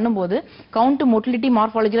அனாலிசிஸ் பண்ணும்போது கவுண்ட், மொட்டிலிட்டி,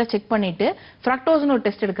 மார்பாலஜில செக் பண்ணிட்டு ஃப்ரக்டோஸ்னு ஒரு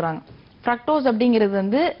டெஸ்ட் எடுக்கிறாங்க. ஃப்ரக்டோஸ் அப்படிங்கிறது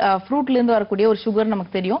வந்து ஃப்ரூட்ல இருந்து வரக்கூடிய ஒரு சுகர்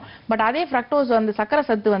நமக்கு தெரியும். பட் அதே ஃப்ரக்டோஸ் வந்து சக்கரை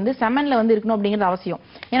சத்து வந்து செமன்ல வந்து இருக்கணும் அப்படிங்கிறது அவசியம்.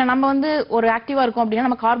 ஏன்னா நம்ம வந்து ஒரு ஆக்டிவா இருக்கும் அப்படின்னா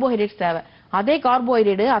நம்ம கார்போஹைட்ரேட்ஸ் தேவை. அதே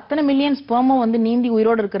கார்போஹைட்ரேட் அத்தனை மில்லியன் ஸ்பெர்மும் வந்து நீந்தி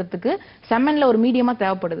உயிரோடு இருக்கிறதுக்கு செமன்ல ஒரு மீடியமா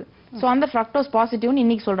தேவைப்படுது. சோ அந்த ஃப்ரக்டோஸ் பாசிட்டிவ்னு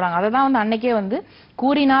இன்னைக்கு சொல்றாங்க. அததான் வந்து அன்னைக்கே வந்து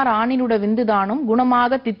கூறினார் ஆணினுட விந்துதானும்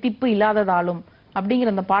குணமாக தித்திப்பு இல்லாததாலும்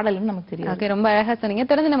அப்படிங்கிற அந்த பாடலும் நமக்கு தெரியும். ஓகே, ரொம்ப அழகா சொன்னீங்க.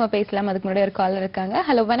 தொடர்ந்து நம்ம பேசலாம். அதுக்கு முன்னாடி ஒரு காலர் இருக்காங்க.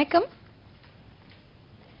 ஹலோ, வணக்கம்.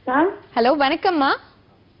 ஹலோ, வணக்கம்மா.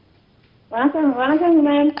 வணக்கம்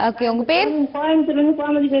மேம். ஓகே, உங்க பேர்? கோயம்புத்தூர்ல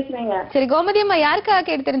கோமதி பேசுறேங்க. சரி கோமதி அம்மா, யாருக்காக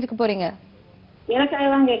கேட்டு தெரிஞ்சுக்க போறீங்க? எனக்காக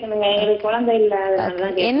தான் கேட்கணுங்க. எனக்கு குழந்தை இல்ல,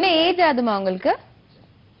 அதனாலதான். என்ன ஏஜ் ஆகுதுமா உங்களுக்கு?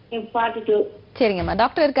 42. சரிங்கம்மா,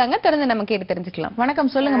 டாக்டர் இருக்காங்க, தொடர்ந்து நம்ம கேட்டு தெரிஞ்சுக்கலாம்.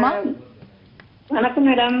 வணக்கம், சொல்லுங்கம்மா. வணக்கம்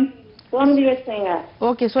மேடம், கோமதி பேசுறேங்க.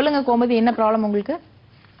 ஓகே, சொல்லுங்க கோமதி, என்ன ப்ராப்ளம் உங்களுக்கு?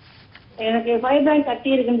 எனக்கு ஃபைப்ராய்ட்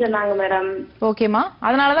கட்டி இருக்குன்னு சொன்னாங்க மேடம். ஓகேமா,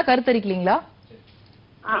 அதனாலதான் கருத்தரிக்கலீங்களா?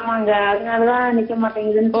 ஆமாங்க, அதனாலதான் நிக்க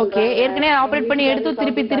மாட்டேங்குதுன்னு. ஓகே, ஏற்கனவே ஆபரேட் பண்ணி எடுத்து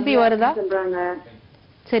திருப்பி வருதா சொல்றாங்க?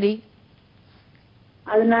 சரி,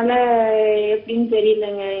 அதனால எப்படின்னு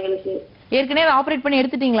தெரியலங்க எங்களுக்கு. ஏற்கனவே ஆபரேட் பண்ணி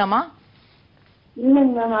எடுத்துட்டீங்களாமா?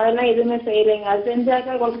 இல்லங்க மேம், அதெல்லாம் எதுவுமே செய்யலைங்க. அது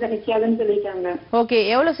செஞ்சாக்கா குழந்தை நிக்காதுன்னு சொல்லிட்டாங்க. ஓகே,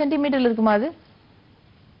 எவ்வளவு சென்டிமீட்டர் இருக்குமா அது?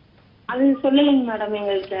 அது சொல்லலைங்க மேடம்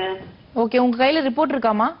எங்கள்கிட்ட. ஓகே, உங்க கையில ரிப்போர்ட்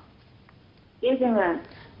இருக்காமா? இருக்குங்க.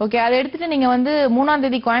 ஓகே, அதை எடுத்துட்டு நீங்க வந்து 3ஆம்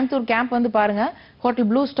தேதி கோயம்புத்தூர் கேம்ப் வந்து பாருங்க. Hotel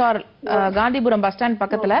blue star, Gandhipuram bus stand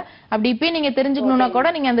பக்கத்துல. அப்படி இப்பயே நீங்க தெரிஞ்சுக்கணும்னா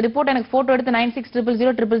கூட நீங்க அந்த ரிப்போர்ட் எனக்கு போட்டோ எடுத்து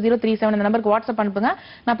 9600000037 இந்த நம்பருக்கு வாட்ஸ்அப் அனுப்புங்க.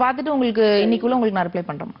 நான் பார்த்துட்டு உங்களுக்கு இன்னைக்குள்ள உங்களுக்கு நான் ரிப்ளை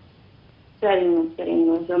பண்றேன். சரிங்க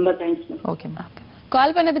சரிங்க, ரொம்ப தேங்க்ஸ். ஓகேமா,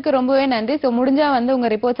 கால் பண்ணதுக்கு ரொம்பவே நன்றி. சோ முடிஞ்சா வந்து உங்க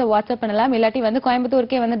ரிப்போர்ட்ஸை வாட்ஸ்அப் பண்ணலாம், இல்லாட்டி வந்து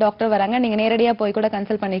கோயம்புத்தூருக்கே வந்து டாக்டர் வராங்க, நீங்க நேரடியா போய் கூட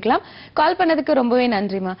கன்சல்ட் பண்ணிக்கலாம். கால் பண்ணதுக்கு ரொம்பவே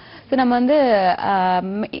நன்றிமா. சோ நம்ம வந்து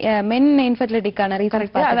மென் இன்ஃபர்டிலிட்டிக்கான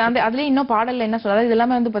ரீசன்ஸ் அதுல இன்னும் பாடல்ல என்ன சொல்றாரு, இது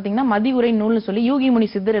எல்லாமே வந்து பாத்தீங்கன்னா மதிவுரை நூல்னு சொல்லி யூகி முனி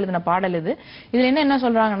சித்தர் எழுதின பாடல் இது. இதுல என்ன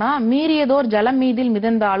சொல்றாங்கன்னா, மீறியதோர் ஜலம் மீதில்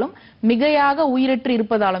மிதந்தாலும் மிகையாக உயிரற்று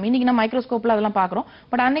இருப்பதாலும். இன்னைக்கு நம்ம மைக்ரோஸ்கோப்ல அதெல்லாம் பாக்குறோம்.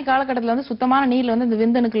 பட் அன்னைக்கு காலகட்டத்துல வந்து சுத்தமான நீர்ல வந்து இந்த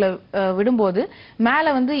விந்தணுக்களை விடும்போது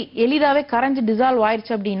மேல வந்து எளிதாவே கரைஞ்சு டிசால்வ்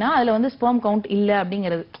ஆயிடுச்சு அப்படின்னா அதுல வந்து ஸ்பெர்ம் கவுண்ட் இல்ல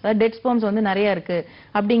அப்படிங்கிறது, அதாவது டெட் ஸ்பெர்ம்ஸ் வந்து நிறைய இருக்கு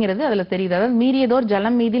அப்படிங்கிறது அதுல தெரியுது. அதாவது மீறியதோர்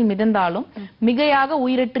ஜலம் மீதில் மிதந்தாலும் மிகையாக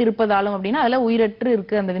உயிரற்று இருப்பதாலும் அப்படின்னா அதுல உயிரற்று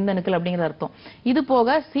இருக்கு அந்த விந்தணுக்கள் அப்படிங்கிற அர்த்தம். இது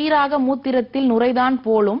போக சீராக மூத்திரத்தில் நுரைதான்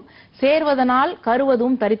போலும் சேர்வதனால்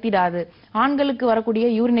கருவதும் தரித்திடாது. ஆண்களுக்கு வரக்கூடிய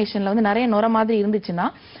யூரினேஷன்ல வந்து நிறைய நுரை மாதிரி இருந்துச்சுன்னா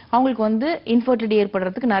அவங்களுக்கு வந்து இன்ஃபர்டிலிட்டி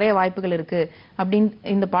ஏற்படுறதுக்கு நிறைய வாய்ப்புகள் இருக்கு அப்படின்னு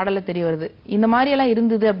இந்த பாடல தெரிய வருது. இந்த மாதிரி எல்லாம்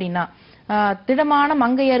இருந்தது அப்படின்னா திடமான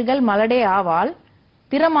மங்கையர்கள் மலடே ஆவால்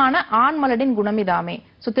திறமான ஆண் மலடின் குணமிதாமே.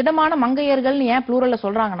 சோ திடமான மங்கையர்கள் ஏன் ப்ளூரல்ல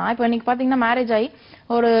சொல்றாங்கன்னா, இப்ப இன்னைக்கு பாத்தீங்கன்னா மேரேஜ் ஆகி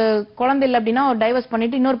ஒரு குழந்தை இல்லை அப்படின்னா ஒரு டைவர்ஸ்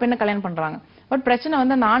பண்ணிட்டு இன்னொரு பெண்ணை கல்யாணம் பண்றாங்க. பட் பிரச்சனை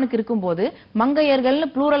வந்து அந்த ஆணுக்கு இருக்கும்போது மங்கையர்கள்னு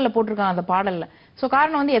ப்ளூரல்ல போட்டிருக்காங்க அந்த பாடல்ல. சோ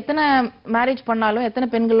காரணம் வந்து எத்தனை மேரேஜ் பண்ணாலும் எத்தனை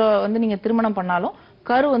பெண்களோ வந்து நீங்க திருமணம் பண்ணாலும்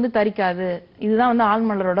கரு வந்து தரிக்காது. இதுதான் வந்து ஆண்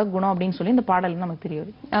மலரோட குணம் அப்படின்னு சொல்லி இந்த பாடல் நமக்கு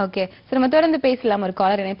தெரியும். ஓகே, சோ நம்ம தொடர்ந்து பேசலாம். ஒரு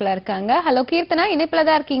காலர் இணைப்புல இருக்காங்க. ஹலோ கீர்த்தனா, இணைப்புல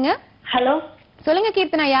தான் இருக்கீங்க. ஹலோ, சொல்லுங்க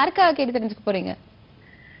கீர்த்தனா, யாருக்காக கேட்டு தெரிஞ்சுக்க போறீங்க?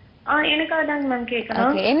 எனக்காக தாங்க மேம்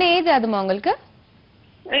கேட்கணும். என்ன ஏஜ் ஆகுதுமா உங்களுக்கு?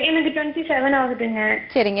 எனக்கு 27 ஆகுதுங்க.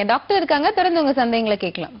 சரிங்க, டாக்டர் இருக்காங்க, தொடர்ந்து உங்க சந்தேகங்களை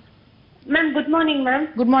கேட்கலாம். Ma'am good morning ma'am.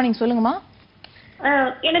 Good morning, சொல்லுங்கம்மா.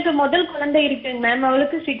 எனக்கு முதல் குழந்தை இருக்குங்க மேம்,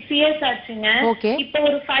 அவளுக்கு 6 இயர்ஸ் ஆச்சுங்க. இப்போ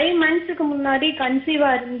ஒரு 5 மந்த்ஸ்க்கு முன்னாடி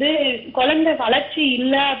கன்சீவா இருந்து குழந்தை வளர்ச்சி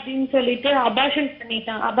இல்ல அப்படின்னு சொல்லிட்டு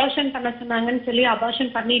அபார்ஷன் பண்ண சொன்னாங்கன்னு சொல்லி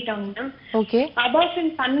அபார்ஷன் பண்ணிட்டாங்க மேம்.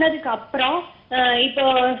 அபார்ஷன் பண்ணதுக்கு அப்புறம் இப்போ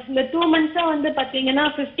இந்த 2 மந்த்ஸா வந்து பாத்தீங்கன்னா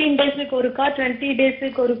 15 டேஸ்க்கு ஒருக்கா 20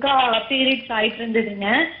 டேஸ்க்கு ஒருக்கா பீரியட்ஸ் ஆயிட்டு இருந்ததுங்க.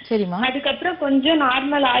 அதுக்கப்புறம் கொஞ்சம்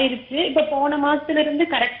நார்மல் ஆயிருச்சு. இப்ப போன மாசத்துல இருந்து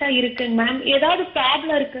கரெக்டா இருக்குங்க மேம். ஏதாவது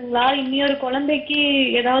ப்ராப்ளம் இருக்குங்களா? இன்னொரு குழந்தைக்கு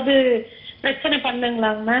ஏதாவது பிரச்சனை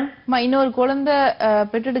பண்ணுங்களாங்க மேம்? இன்னொரு குழந்தை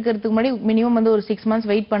பெற்றெடுக்கிறதுக்கு முன்னாடி மினிமம் வந்து ஒரு 6 months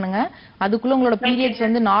வெயிட் பண்ணுங்க. அதுக்குள்ள உங்களோட பீரியட்ஸ்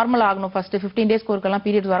வந்து நார்மல் ஆகணும். ஃபர்ஸ்ட் 15 days ஒருக்கெல்லாம்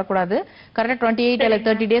பீரியட்ஸ் வரக்கூடாது. கரெக்டா 28 அல்ல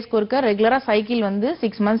 30 days ஒருக்க ரெகுலரா சைக்கிள் வந்து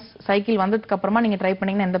 6 months சைக்கிள் வந்ததுக்கு அப்புறமா நீங்க ட்ரை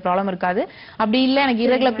பண்ணீங்கன்னா எந்த ப்ராப்ளம் இருக்காது. அப்படி இல்ல எனக்கு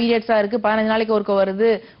இரகுலர் பீரியட்ஸா இருக்கு, 15 நாளைக்கு ஒருக்க வருது,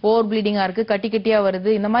 ஓவர் ப்ளீடிங்கா இருக்கு, கட்டி கட்டியா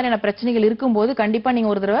வருது, இந்த மாதிரியான பிரச்சனைகள் இருக்கும்போது கண்டிப்பா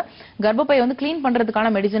நீங்க ஒரு தடவை கர்ப்பப்பை வந்து கிளீன்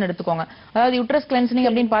பண்றதுக்கான மெடிசன் எடுத்துக்கோங்க. அதாவது யூட்ரஸ் கிளென்சிங்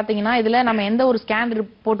அப்படின்னு பாத்தீங்கன்னா இதுல நம்ம எந்த ஒரு ஸ்கேன்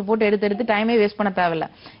போட்டு எடுத்து டைமே வேஸ்ட் பண்ண தேவையில்ல.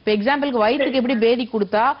 இப்ப எக்ஸாம்பிளுக்கு வயிற்றுக்கு எப்படி பேதி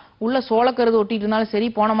கொடுத்தா உள்ள சோளக்கருது ஒட்டிட்டு இருந்தாலும் சரி,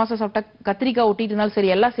 போன மாசம் சாப்பிட்டா கத்திரிக்காய் ஒட்டிட்டு இருந்தாலும் சரி,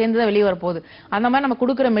 எல்லாம் சேர்ந்துதான் வெளியே வர போகுது. அந்த மாதிரி நம்ம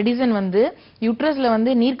கொடுக்குற மெடிசன் வந்து யூட்ரஸ்ல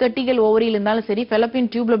வந்து நீர்க்கட்டிகள் ஓவரியில் இருந்தாலும் சரி, ஃபெலப்பியன்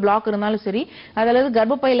டியூப்ல பிளாக் இருந்தாலும் சரி, அதாவது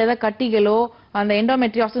கர்ப்பப்பையில ஏதாவது கட்டிகளோ அந்த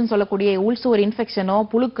எண்டோமெட்ரியோசிஸ் சொல்லக்கூடிய உள்சுவர் இன்ஃபெக்ஷனோ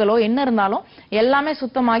புழுக்களோ என்ன இருந்தாலும் எல்லாமே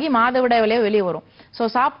சுத்தமாகி மாதவிடாய் வழியா வெளியே வரும். சோ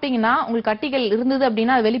சாப்பிட்டீங்கன்னா உங்களுக்கு கட்டிகள் இருந்தது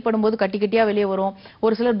அப்படின்னா அது வெளிப்படும் போது கட்டி கட்டியா வெளியே வரும்.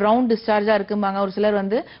 ஒரு சிலர் பிரவுன் டிஸ்சார்ஜா இருக்கும்பாங்க, ஒரு சிலர்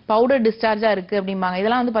வந்து பவுடர் டிஸ்சார்ஜா இருக்கு அப்படிம்பாங்க.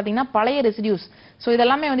 இதெல்லாம் வந்து பாத்தீங்கன்னா பழைய ரெசிடியூஸ். சோ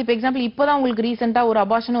இதெல்லாமே வந்து இப்ப எக்ஸாம்பிள் இப்பதான் உங்களுக்கு ரீசெண்டா ஒரு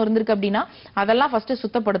அபார்ஷனும் இருந்திருக்கு அப்படின்னா அதெல்லாம் ஃபர்ஸ்ட்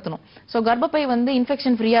சுத்தப்படுத்தணும். சோ கர்ப்பப்பை வந்து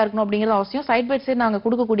இன்ஃபெக்ஷன் ஃப்ரீயா இருக்கணும் அப்படிங்கிறது அவசியம். சைட் பை சைடு நாங்க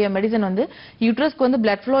கொடுக்கக்கூடிய மெடிசன் வந்து யூட்ரஸ்க்கு வந்து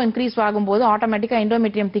பிளட் ஃப்ளோ இன்க்ரீஸ் ஆகும்போது ஆட்டோமேட்டிக்கா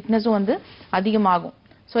எண்டோமெட்ரியம் திக்னஸும் வந்து அதிகமாகும்.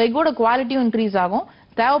 சோ எக்கோட குவாலிட்டியும் இன்க்ரீஸ் ஆகும்.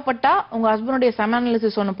 தேவைப்பட்டா உங்க ஹஸ்பண்டுடைய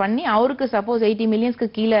செமனாலிசிஸ் ஒன்று பண்ணி அவருக்கு சப்போஸ் 80 மில்லியன்ஸ்க்கு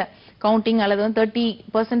கீழே கவுண்டிங் அல்லது வந்து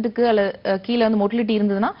 30%க்கு அல்லது கீழே வந்து மொட்டிலிட்டி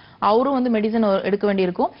இருந்ததுன்னா அவரும் வந்து மெடிசன் எடுக்க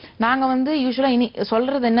வேண்டியிருக்கும். நாங்க வந்து யூஸ்வலா இனி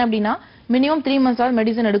சொல்றது என்ன அப்படின்னா மினிமம் 3 months ஆவது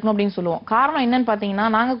மெடிசன் எடுக்கணும் அப்படின்னு சொல்லுவோம். காரணம் என்னன்னு பாத்தீங்கன்னா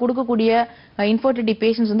நாங்க கொடுக்கக்கூடிய இன்ஃபர்டிலிட்டி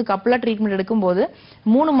பேஷண்ட்ஸ் வந்து கப்பலா ட்ரீட்மெண்ட் எடுக்கும்போது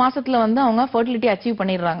 3 மாசத்துல வந்து அவங்க ஃபர்டிலிட்டி அச்சீவ்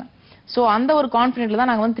பண்ணிடுறாங்க. சோ அந்த ஒரு கான்ஃபிடென்ட்ல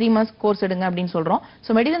தான் நாங்க வந்து 3 months கோர்ஸ் எடுங்க அப்படின்னு சொல்றோம்.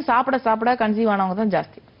 சோ மெடிசன் சாப்பிட கன்சீவ் ஆனவங்க தான்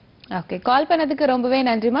ஜாஸ்தி. ஓகே, கால் பண்ணதுக்கு ரொம்பவே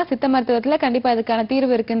நன்றிமா. சித்த மருத்துவத்துல கண்டிப்பா அதுக்கான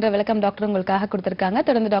தீர்வு இருக்குன்ற விளக்கம் டாக்டர் உங்களுக்காக கொடுத்திருக்காங்க.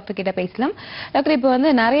 தொடர்ந்து டாக்டர் கிட்ட பேசலாம். டாக்டர், இப்போ வந்து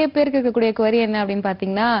நிறைய பேருக்கு இருக்கக்கூடிய குவரி என்ன அப்படின்னு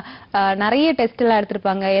பாத்தீங்கன்னா நிறைய டெஸ்ட் எல்லாம்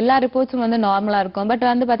எடுத்திருப்பாங்க, எல்லா ரிப்போர்ட்ஸும் வந்து நார்மலா இருக்கும். பட்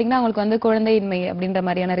வந்து பாத்தீங்கன்னா அவங்களுக்கு வந்து குழந்தையின்மை அப்படின்ற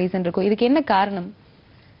மாதிரியான ரீசன் இருக்கும். இதுக்கு என்ன காரணம்?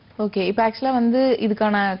 ஓகே, இப்போ ஆக்சுவலா வந்து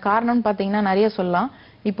இதுக்கான காரணம்னு பாத்தீங்கன்னா நிறைய சொல்லலாம்.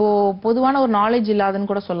 இப்போ பொதுவான ஒரு நாலேஜ்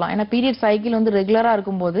இல்லாதுன்னு கூட சொல்லலாம். ஏன்னா பீரியட் சைக்கிள் வந்து ரெகுலரா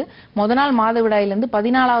இருக்கும்போது முத நாள் மாதவிடாயில இருந்து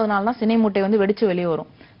 14வது நாள் தான் சினை மூட்டை வந்து வெடிச்சு வெளியே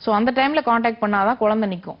வரும். சோ அந்த டைம்ல காண்டாக்ட் பண்ணாதான் குழந்தை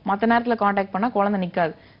நிக்கும், மத்த நேரத்துல காண்டாக்ட் பண்ணா குழந்தை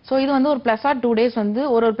நிக்காது. சோ இது வந்து ஒரு பிளஸ் ஆர் 2 days வந்து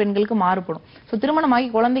ஒரு பெண்களுக்கு மாறுபடும். சோ திருமணமாகி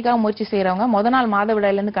குழந்தைக்காக முயற்சி செய்யறவங்க முத நாள்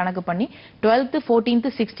மாதவிடாயில இருந்து கணக்கு பண்ணி 12th 14th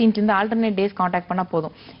 16th இந்த ஆல்டர்னேட் டேஸ் காண்டாக்ட் பண்ணா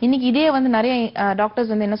போதும். இன்னைக்கு இதே வந்து நிறைய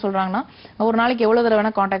டாக்டர்ஸ் வந்து என்ன சொல்றாங்கன்னா ஒரு நாளைக்கு எவ்வளவு தடவை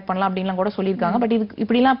வேணா காண்டாக்ட் பண்ணலாம் அப்படின்லாம் கூட சொல்லியிருக்காங்க. பட் இது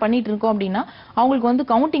இப்படி எல்லாம் பண்ணிட்டு இருக்கோம் அப்படின்னா அவங்களுக்கு வந்து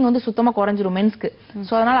கவுண்டிங் வந்து சுத்தமா குறைஞ்சிரும் மென்ஸ்க்கு.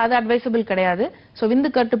 சோ அதனால அது அட்வைசபிள் கிடையாது. சோ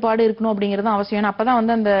விந்து கட்டுப்பாடு இருக்கணும் அப்படிங்கிறது அவசியம். அப்பதான்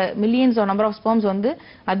வந்து அந்த மில்லியன்ஸ் நம்பர் ஆஃப் ஸ்பெர்ம்ஸ் வந்து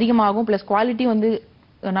அதிகமாகும். பிளஸ் குவாலிட்டி வந்து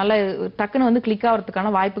நல்ல டக்குன்னு வந்து கிளிக் ஆகிறதுக்கான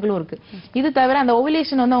வாய்ப்புகளும் இருக்கு. இது தவிர அந்த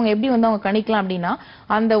ஓவுலேஷன் வந்து அவங்க எப்படி வந்து அவங்க கணிக்கலாம் அப்படின்னா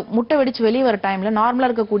அந்த முட்டை வெடிச்சு வெளியே வர டைம்ல நார்மலா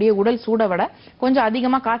இருக்கக்கூடிய உடல் சூட விட கொஞ்சம்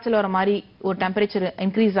அதிகமா காய்ச்சல் வர மாதிரி ஒரு டெம்பரேச்சர்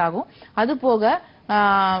இன்க்ரீஸ் ஆகும். அது போக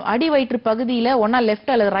அடி வயிற்று பகுதியில ஒன்னா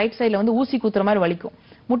லெஃப்ட் அல்லது ரைட் சைட்ல வந்து ஊசி குத்துற மாதிரி வலிக்கும்.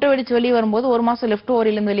 முட்டை வெடிச்சு வெளியே வரும்போது ஒரு மாசம் லெஃப்ட்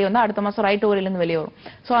ஓவரில இருந்து வெளியே வந்தா அடுத்த மாசம் ரைட் ஓவரில இருந்து வெளியே வரும்.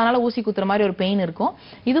 சோ அதனால ஊசி குத்துற மாதிரி ஒரு பெயின் இருக்கும்.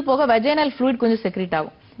 இது போக வெஜைனல் ஃப்ளூயிட் கொஞ்சம் செக்ரீட்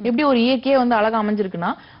ஆகும். எப்படி ஒரு இயற்கையே வந்து அழகா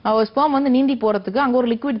அமைஞ்சிருக்குன்னா ஸ்பெர்ம் வந்து நீந்தி போறதுக்கு அங்க ஒரு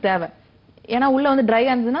லிக்விட் தேவை. ஏன்னா உள்ள வந்து ட்ரை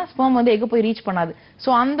இருந்ததுன்னா ஸ்பெர்ம் வந்து எங்க போய் ரீச் பண்ணாது. சோ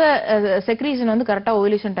அந்த செக்ரீஷன் வந்து கரெக்டா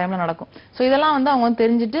ஓவுலேஷன் டைம்ல நடக்கும். சோ இதெல்லாம் வந்து அவங்க வந்து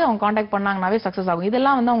தெரிஞ்சுட்டு அவங்க காண்டாக்ட் பண்ணாங்கனாவே சக்சஸ் ஆகும்.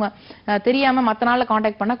 இதெல்லாம் வந்து அவங்க தெரியாம மத்த நாள்ல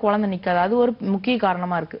காண்டாக்ட் பண்ணா குழந்தை நிக்காது. அது ஒரு முக்கிய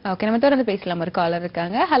காரணமா இருக்கு. ஓகே, நம்ம தொடர்ந்து பேசலாம். ஒரு காலர்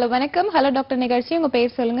இருக்காங்க. ஹலோ, வணக்கம். ஹலோ டாக்டர் நிகழ்ச்சி, உங்க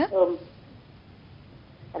பேர் சொல்லுங்க.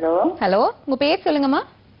 ஹலோ ஹலோ, உங்க பேர் சொல்லுங்கம்மா.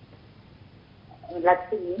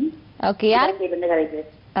 லட்சுமி. ஓகே,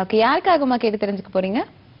 ஓகே, யாருக்காகமா கேட்டு தெரிஞ்சுக்க போறீங்க?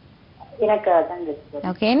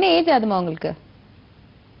 ஓகே, என்ன ஏஜ் ஆகுமா உங்களுக்கு?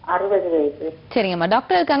 60 வயசு. சரிங்கம்மா,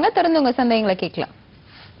 டாக்டர் இருக்காங்க, தொடர்ந்து உங்க சந்தேகங்களை கேட்கலாம்.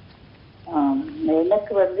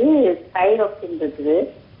 எனக்கு வந்து தைராக்சின் இருக்குது.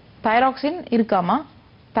 தைராக்சின் இருக்காமா?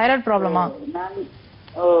 தைராய்டு ப்ராப்ளமா?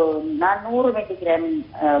 நான் 100 மில்லிகிராம்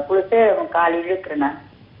குளிச்சு காலையில் இருக்கிறேன்.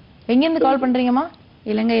 எங்க இருந்து கால் பண்றீங்கம்மா?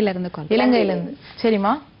 இலங்கையில இருந்து கால். இலங்கையில இருந்து.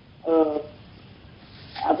 சரிம்மா.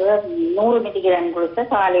 அப்புறம் 100 மில்லிகிராம் குளிச்சா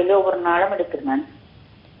காலையில ஒவ்வொரு நாளும் எடுக்கிறேன்.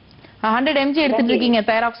 100 mg எடுத்துட்டு இருக்கீங்க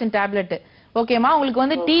தைராக்சின் டேப்லெட். ஓகேமா, உங்களுக்கு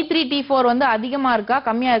வந்து T3 T4 வந்து அதிகமா இருக்கா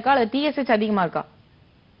கம்மியா இருக்கா அல்லது TSH அதிகமா இருக்கா?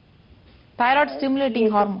 Thyroid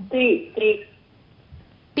stimulating hormone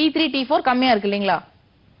T3 T4 கம்மியா இருக்கு இல்லீங்களா?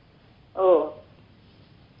 ஓ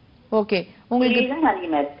ஓகே, உங்களுக்கு அதிகமா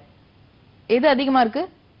இருக்கு. எது அதிகமா இருக்கு?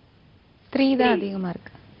 3 தான் அதிகமா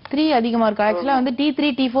இருக்கு. 3 அதிகமா இருக்கு. ஆக்சுவலா வந்து T3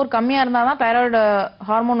 T4 கம்மியா இருந்தா தான் தைராய்டு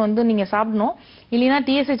ஹார்மோன் வந்து நீங்க சாப்பிடணும். இல்லைன்னா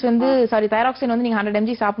TSH வந்து தைராக்சின் வந்து நீங்க 100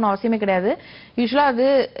 mg சாப்பிடணும் அவசியமே கிடையாது. யூஸ்வலா அது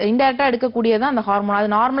இன்டைரக்டா எடுக்கக்கூடியதான் அந்த ஹார்மோன். அது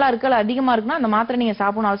நார்மலா இருக்கு அல்ல அதிகமா இருக்குன்னா அந்த மாத்திரை நீங்க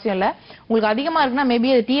சாப்பிடணும் அவசியம் இல்ல. உங்களுக்கு அதிகமா இருக்குன்னா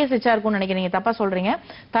மேபி அது TSH இருக்கும்னு நினைக்கிறீங்க, நீங்க தப்பா சொல்றீங்க.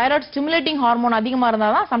 தைராய்டு ஸ்டிமுலேட்டிங் ஹார்மோன் அதிகமா இருந்தா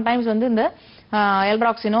தான் சம்டைம்ஸ் வந்து இந்த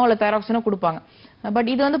எல்ட்ராக்சினோ இல்ல தைராக்சினோ கொடுப்பாங்க. பட்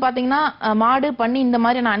இது வந்து பாத்தீங்கன்னா மாடு பண்ணி இந்த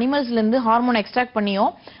மாதிரியான அனிமல்ஸ்ல இருந்து ஹார்மோன் எக்ஸ்ட்ராக்ட் பண்ணியோ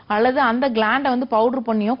அல்லது அந்த கிளாண்டை வந்து பவுடர்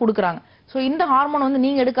பண்ணியோ கொடுக்குறாங்க. ஸோ இந்த ஹார்மோன் வந்து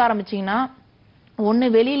நீங்க எடுக்க ஆரம்பிச்சீங்கன்னா ஒண்ணு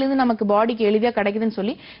வெளியில இருந்து நமக்கு பாடிக்கு எளிதா கிடைக்குதுன்னு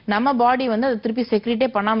சொல்லி நம்ம பாடி வந்து அதை திருப்பி செக்ரீட்டே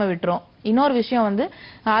பண்ணாம விட்டுரும். இன்னொரு விஷயம் வந்து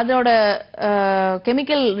அதோட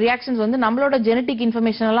கெமிக்கல் ரியாக்ஷன்ஸ் வந்து நம்மளோட ஜெனட்டிக்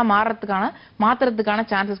இன்ஃபர்மேஷன் எல்லாம் மாத்துறதுக்கான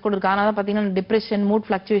சான்சஸ் கூட இருக்கு. அதனால பாத்தீங்கன்னா depression, mood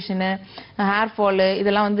fluctuation, hair fall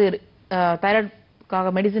இதெல்லாம் வந்து தைராய்டு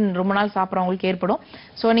மெடிசன் ரொம்ப நாள் சாப்பிட்றவங்களுக்கு ஏற்படும்.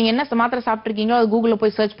 சோ நீங்க என்ன மாத்திரை சாப்பிட்டுருக்கீங்களோ அது கூகுள்ல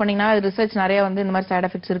போய் சர்ச் பண்ணீங்கன்னா ரிசர்ச் நிறைய வந்து இந்த மாதிரி சைட்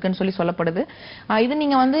எஃபெக்ட்ஸ் இருக்குன்னு சொல்லப்படுது. இது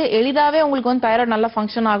நீங்க வந்து எளிதாவே உங்களுக்கு வந்து தைராய்டு நல்லா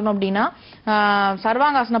ஃபங்க்ஷன் ஆகணும் அப்படின்னா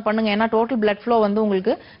சர்வாங்காசனம் பண்ணுங்க. ஏன்னா டோட்டல் பிளட் ஃப்ளோ வந்து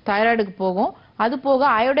உங்களுக்கு தைராய்டுக்கு போகும். அது போக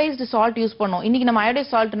அயோடைஸ்டு சால்ட் யூஸ் பண்ணும். இன்னைக்கு நம்ம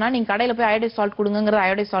அயோடைஸ் சால்ட்னா நீங்க கடையில போய் அயோடைஸ் சால்ட் கொடுங்கிறது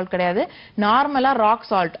அயோடைஸ் சால்ட் கிடையாது. நார்மலா ராக்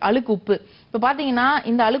சால்ட், அழுக்கு உப்பு. இப்ப பாத்தீங்கன்னா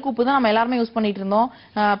இந்த அழுக்கு உப்பு தான் நம்ம எல்லாருமே யூஸ் பண்ணிட்டு இருந்தோம்.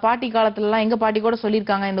 பாட்டி காலத்துல எல்லாம் எங்க பாட்டி கூட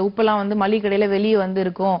சொல்லியிருக்காங்க இந்த உப்பு எல்லாம் வந்து மளிகை கடையில வெளியே வந்து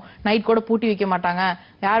இருக்கும், நைட் கூட பூட்டி வைக்க மாட்டாங்க,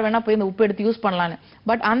 யார் வேணா போய் இந்த உப்பு எடுத்து யூஸ் பண்ணலான்னு.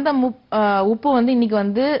 பட் அந்த உப்பு வந்து இன்னைக்கு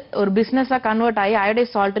வந்து ஒரு பிசினஸா கன்வெர்ட் ஆகி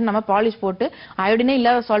அயோடைஸ் சால்ட் நம்ம பாலிஷ் போட்டு அயோடினே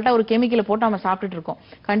இல்லாத சால்ட்டா ஒரு கெமிக்கலை போட்டு நம்ம சாப்பிட்டுட்டு இருக்கோம்.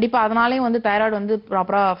 கண்டிப்பா அதனாலேயும் வந்து தைராய்டு வந்து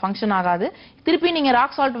ப்ராப்பரா ஃபங்க்ஷன் ஆகாது. திருப்பி நீங்க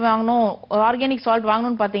ராக் சால்ட் வாங்கணும், ஆர்கானிக் சால்ட்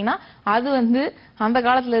வாங்கணும்னு பாத்தீங்கன்னா அது வந்து அந்த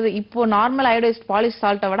காலத்துல இப்போ நார்மல் அயோடைஸ்ட் பாலிஷ்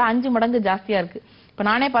சால்ட்டை விட 5 மடங்கு ஜாஸ்தியா இருக்கு. இப்ப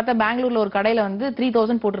நானே பார்த்தா பெங்களூர்ல ஒரு கடையில வந்து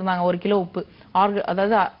 3000 போட்டிருந்தாங்க 1 கிலோ உப்பு.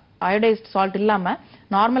 அதாவது அயோடைஸ்ட் சால்ட் இல்லாம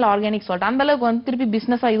நார்மல் ஆர்கானிக் சால்ட். அந்த அளவுக்கு வந்து திருப்பி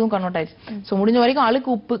பிசினஸா இதுவும் கன்வெர்ட் ஆயிடுச்சு. சோ முடிஞ்ச வரைக்கும் அழுக்கு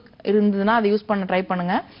உப்பு இருந்ததுன்னா அதை யூஸ் பண்ண ட்ரை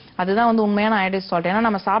பண்ணுங்க. அதுதான் வந்து உண்மையான அயோடைஸ்ட் சால்ட். ஏன்னா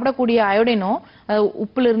நம்ம சாப்பிடக்கூடிய அயோடினோ,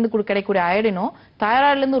 உப்புல இருந்து கிடைக்கக்கூடிய அயோடினோ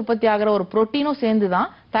தைராய்டுல இருந்து உற்பத்தி ஆகிற ஒரு புரோட்டீனும் சேர்ந்துதான்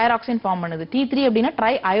தைராக்சின் ஃபார்ம் பண்ணுது. T3 அப்படின்னா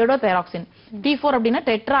ட்ரை அயோடோ தைராக்சின், T4 அப்படின்னா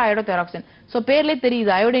டெட்ரா அயோடோ தைராக்சின். சோ பேர்லயே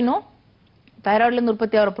தெரியுது அயோடினோ தைராய்டுல இருந்து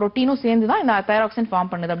உற்பத்தி ஆகிற புரோட்டீனும் சேர்ந்துதான் இந்த தைராக்சின் ஃபார்ம்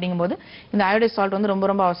பண்ணுது. அப்படிங்கும்போது இந்த அயோடைஸ் சால்ட் வந்து ரொம்ப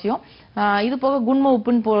ரொம்ப அவசியம். இது போக குண்ம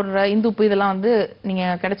உப்புன்னு போடுற இந்து உப்பு இதெல்லாம் வந்து நீங்க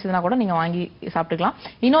கிடைச்சதுன்னா கூட நீங்க வாங்கி சாப்பிட்டுக்கலாம்.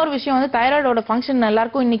 இன்னொரு விஷயம் வந்து தைராய்டோட ஃபங்க்ஷன்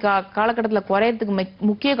எல்லாருக்கும் இன்னைக்கு காலகட்டத்தில் குறையறதுக்கு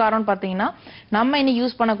முக்கிய காரணம் பாத்தீங்கன்னா நம்ம இன்னைக்கு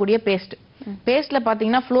யூஸ் பண்ணக்கூடிய பேஸ்ட்ல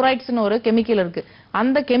பாத்தீங்கன்னா ஃப்ளூரைட்ஸ்னு ஒரு கெமிக்கல் இருக்கு.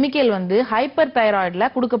 அந்த கெமிக்கல் வந்து ஹைப்பர் தைராய்டுல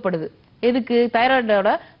கொடுக்கப்படுது. எதுக்கு? தைராய்டோட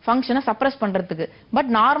ஃபங்க்ஷனை சப்ரஸ் பண்றதுக்கு. பட்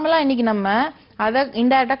நார்மலா இன்னைக்கு நம்ம அதை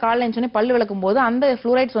இன்டைரக்டா காலைல எழுந்தோடனே பல்லு விளக்கும் போது அந்த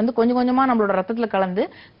ஃப்ளூரைட்ஸ் வந்து கொஞ்சம் கொஞ்சமா நம்மளோட ரத்தத்துல கலந்து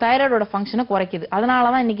தைராய்டோட ஃபங்க்ஷனை குறைக்குது.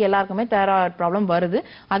 அதனாலதான் இன்னைக்கு எல்லாருக்குமே தைராய்டு ப்ராப்ளம் வருது.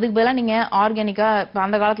 அதுக்கு பதிலா நீங்க ஆர்கானிக்கா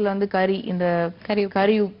அந்த காலத்துல வந்து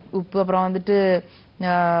கறி உப்பு, அப்புறம் வந்துட்டு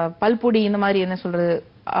பல்பொடி, இந்த மாதிரி என்ன சொல்றது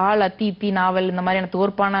அத்தி நாவல், இந்த மாதிரியான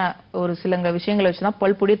தோற்பான ஒரு சில விஷயங்களை வச்சுதான்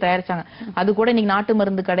பல்பொடி தயாரிச்சாங்க. அது கூட இன்னைக்கு நாட்டு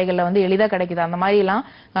மருந்து கடைகள்ல வந்து எளிதா கிடைக்குது. அந்த மாதிரி எல்லாம்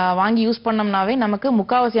வாங்கி யூஸ் பண்ணோம்னாவே நமக்கு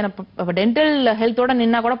முக்காவாசியான டென்டல் ஹெல்த்தோட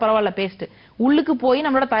நின்னா கூட பரவாயில்ல. பேஸ்ட் உள்ளுக்கு போய்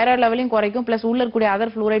நம்மளோட தைராய்டு லெவலையும் குறைக்கும், பிளஸ் உள்ள இருக்கக்கூடிய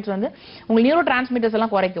அதர் ஃப்ளூரைட்ஸ் வந்து உங்களுக்கு நியூரோ டிரான்ஸ்மிட்டர்ஸ்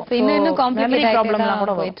எல்லாம் குறைக்கும். இன்னும் காம்ப்ளிகேட்டட் ப்ராப்ளம்லாம்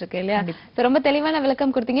கூட போயிட்டு இருக்கு இல்லையா? ரொம்ப தெளிவான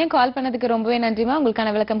விளக்கம் கொடுத்தீங்க. கால் பண்ணதுக்கு ரொம்பவே நன்றிமா.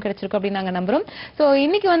 உங்களுக்கான விளக்கம் கிடைச்சிருக்கும் அப்படின்னு நாங்க நம்புறோம். சோ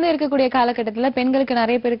இன்னைக்கு வந்து இருக்கக்கூடிய காலகட்டத்துல பெண்களுக்கு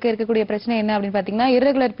நிறைய பேருக்கு இருக்கக்கூடிய பிரச்சனை என்ன அப்படின்னு பாத்தீங்கன்னா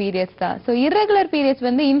irregular periods தான். சோ irregular periods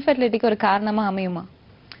வந்து இன்ஃபெர்டிலிட்டிக்கு ஒரு காரணமா அமையுமா?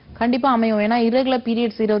 கண்டிப்பா அமையும். ஏன்னா irregular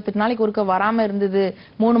periods 28 நாளைக்கு ஒருக்க வராம இருந்தது,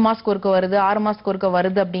 3 மாசத்துக்கு ஒருக்க வருது, 6 மாசத்துக்கு ஒருக்க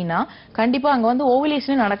வருது அப்படின்னா கண்டிப்பா அங்க வந்து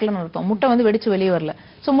ஓவுலேஷனே நடக்கலன்னு அர்த்தம். முட்டை வந்து வெடிச்சு வெளியே வரல.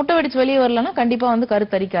 சோ முட்டை வெடிச்சு வெளியே வரலன்னா கண்டிப்பா வந்து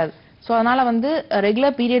கருத்தரிக்காது. சோ அதனால வந்து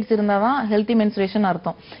ரெகுலர் பீரியட்ஸ் இருந்தாதான் ஹெல்த்தி மென்சுரேஷன்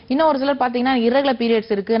அர்த்தம். இன்னும் ஒரு சிலர் பாத்தீங்கன்னா irregular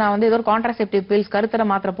periods இருக்கு, நான் வந்து ஏதோ ஒரு கான்ட்ராசெப்டிவ் பில்ஸ் கருத்தர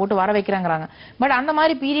மாத்திரை போட்டு வர வைக்கிறாங்க. பட் அந்த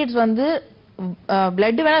மாதிரி பீரியட்ஸ் வந்து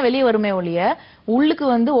பிளட் வேணா வெளியே வருமே ஒழிய உள்ளுக்கு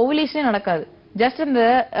வந்து ஓவுலேஷனே நடக்காது. ஜஸ்ட் இந்த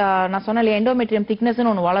நான் சொன்ன எண்டோமெட்ரியம் திக்னஸ்னு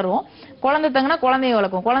ஒன்று வளரும். குழந்தை தங்கினா குழந்தைய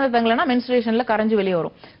வளர்க்கும், குழந்தை தங்கலன்னா மென்சுரேஷன்ல கரைஞ்சு வெளியே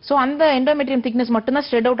வரும். சோ அந்த எண்டோமெட்ரியம் திக்னஸ் மட்டும் தான்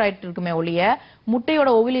ஸ்ப்ரெட் அவுட் ஆயிட்டு இருக்குமே ஒழிய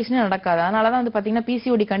முட்டையோட ஓவுலேஷனே நடக்காது. அதனாலதான் வந்து பாத்தீங்கன்னா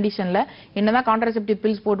PCOD கண்டிஷன்ல என்னதான் கான்ட்ராசெப்டிவ்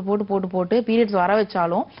பில்ஸ் போட்டு பீரியட்ஸ் வர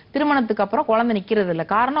வச்சாலும் திருமணத்துக்கு அப்புறம் குழந்தை நிக்கிறது இல்ல.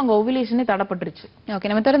 காரணம் அங்க ஓவுலேஷனே தடப்பட்டுருச்சு.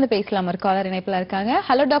 ஓகே, நம்ம தொடர்ந்து பேசலாம். ஒரு காலர் இணைப்புல இருக்காங்க.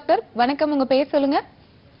 ஹலோ டாக்டர், வணக்கம். உங்க பேர் சொல்லுங்க.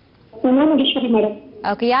 மேடம்.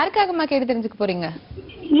 ஓகே, யாருக்காகமா கேட்டு தெரிஞ்சுக்க போறீங்க?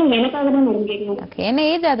 எனக்காக தான் மேடம் கேட்கணும். ஓகே, என்ன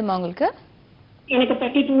ஏஜ் ஆகுதுமா உங்களுக்கு? எனக்கு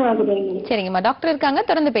 32 ஆகுது. சரிங்கம்மா, டாக்டர் இருக்காங்க,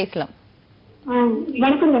 தொடர்ந்து பேசலாம்.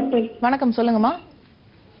 வணக்கம் டாக்டர். வணக்கம், சொல்லுங்கம்மா.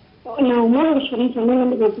 நான் உமாவீஸ்வரன்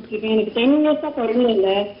சென்னையிலிருந்து பேசிட்டு இருக்கேன். எனக்கு 10 இயர்ஸா குழந்தை இல்ல.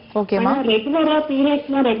 ஓகேமா. ரெகுலரா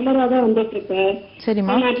பீரியட்ஸ்லாம் ரெகுலரா தான் வந்துட்டு இருக்கு.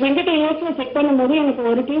 சரிம்மா. நான் 22 இயர்ஸ்ல செக் பண்ணும்போது எனக்கு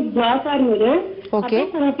ஒரு டியூப் பிளாக்கா இருந்தது. ஓகே.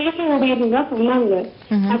 Pcod இருந்தா சொன்னாங்க.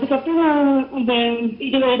 அதுக்கப்புறம்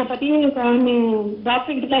இதை பத்தி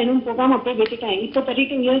டாக்டர் கிட்ட எதுவும் போகாம அப்படியே விட்டுட்டேன். இப்போ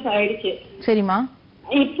 32 இயர்ஸ் ஆயிடுச்சு. சரிம்மா.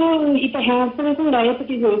 இப்ப ஹஸ்பண்டுக்கும்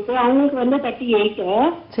டயபெட்டிஸ் இருக்கு, அவங்களுக்கு வந்து 38.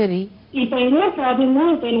 சரி. இப்ப என்ன ப்ராப்ளம்னா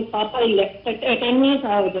இப்ப எனக்கு பாப்பா இல்ல, 10 இயர்ஸ்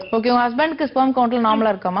ஆகுது. ஓகே, உங்க ஹஸ்பண்டுக்கு ஸ்பெர்ம் கவுண்ட்ல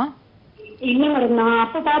நார்மலா இருக்காமா? இல்ல மேடம், நான்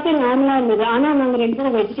அப்ப பார்த்தேன் நார்மலா இருந்தது. ஆனா நாங்க 2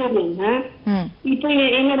 பேரும் வெஜிடேரியன். இப்ப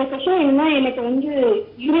என்னோட கொஸ்டின் என்னன்னா, எனக்கு வந்து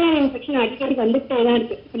யூரினரி இன்ஃபெக்ஷன் அடிக்கடி வந்துட்டே தான்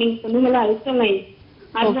இருக்கு. இப்ப நீங்க சொன்னீங்கல்ல அல்சர்லைன்,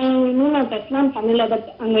 அது இன்னும் நான் டெஸ்ட்லாம் பண்ணல. பட்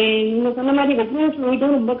அங்க நீங்க சொன்ன மாதிரி வெஜினல்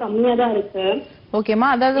ஃப்ளூயிடும் ரொம்ப கம்மியா தான் இருக்கு. ஓகேமா,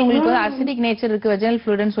 அதாவது உங்களுக்கு வந்து அசிடிக் நேச்சர் இருக்கு, வெஜினல்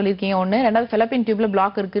ஃப்ளூயிட்னு சொல்லிருக்கீங்க ஒண்ணு. ரெண்டாவது ஃபெலோப்பியன் டியூப்ல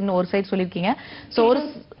பிளாக் இருக்குன்னு ஒரு சைடு சொல்லிருக்கீங்க. சோ ஒரு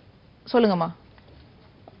சொல்லுங்கம்மா.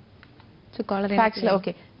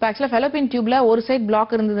 ஓகே, இப்போ ஆக்சுவலா ஃபெலோப்பியன் டியூப்ல ஒரு சைடு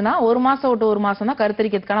பிளாக் இருந்ததுன்னா 1 மாசம் விட்டு 1 மாசம் தான்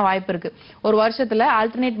கருத்தரிக்கிறதுக்கான வாய்ப்பு இருக்கு. ஒரு வருஷத்துல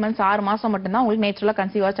ஆல்டர்னேட் மந்த்ஸ் 6 மாசம் மட்டும் தான் உங்களுக்கு நேச்சுரலா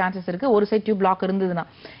கன்சீவ் ஆக சான்சஸ் இருக்கு, ஒரு சைடு டியூப் பிளாக் இருந்ததுன்னா.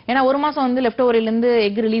 ஏன்னா 1 மாசம் வந்து லெஃப்ட் ஓவரியில இருந்து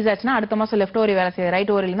எக் ரிலீஸ் ஆச்சுன்னா அடுத்த மாசம் லெஃப்ட் ஓவரி வேலை செய்யுது,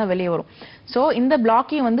 ரைட் ஓவரியில இருந்து வெளியே வரும். சோ இந்த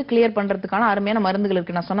பிளாக்கையும் வந்து கிளியர் பண்றதுக்கான அருமையான மருந்துகள்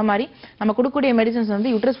இருக்கு. நான் சொன்ன மாதிரி நம்ம கொடுக்கக்கூடிய மெடிசன்ஸ் வந்து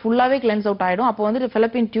யூட்ரஸ் ஃபுல்லாவே கிளென்ஸ் அவுட் ஆயிடும். அப்போ வந்து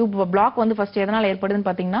ஃபெலோப்பியன் டியூப் பிளாக் வந்து ஃபர்ஸ்ட் எதனால ஏற்படுதுன்னு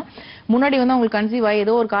பாத்தீங்கன்னா, முன்னாடி வந்து உங்களுக்கு கன்சீவ் ஆகி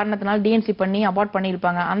ஏதோ ஒரு காரணத்தினால டிஎன்சி பண்ணி அபார்ட்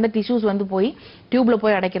பண்ணிருப்பாங்க, அந்த டிஷ்யூஸ் வந்து போய் டியூப்ல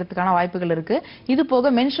போய் அடைக்கிறதுக்கான வாய்ப்புகள் இருக்கு. இது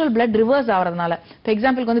போக மென்ஸ்ட்ரல் பிளட் ரிவர்ஸ் ஆவறதுனால, ஃபார்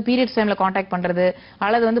எக்ஸாம்பிளுக்கு வந்து பீரியட்ஸ் டைம்ல கான்டாக்ட் பண்றது,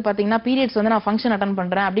 அல்லது வந்து பாத்தீங்கன்னா பீரியட்ஸ் வந்து நான் ஃபங்க்ஷன் அட்டெண்ட்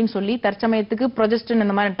பண்றேன் அப்படின்னு சொல்லி தற்சமயத்துக்கு ப்ரொஜெஸ்டின்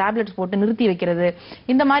இந்த மாதிரி டேப்லெட்ஸ் போட்டு நிறுத்தி வைக்கிறது,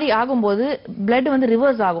 இந்த மாதிரி ஆகும்போது பிளட் வந்து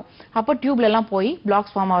ரிவர்ஸ் ஆகும். அப்போ டியூப்ல எல்லாம் போய்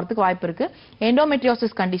பிளாக்ஸ் ஃபார்ம் ஆகிறதுக்கு வாய்ப்பு இருக்கு.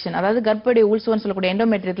 எண்டோமெட்ரியோசிஸ் கண்டிஷன், அதாவது கர்ப்பப்பை உள்சுவன் சொல்லக்கூடிய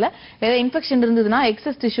எண்டோமெட்ரியத்துல ஏதாவது இன்ஃபெக்ஷன் இருந்ததுன்னா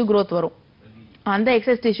எக்ஸஸ் டிஷ்யூ growth வரும். அந்த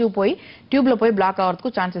எக்ஸஸ் டிஷ்யூ போய் டியூப்ல போய் பிளாக்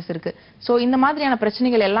ஆகிறதுக்கு சான்சஸ் இருக்கு. சோ இந்த மாதிரியான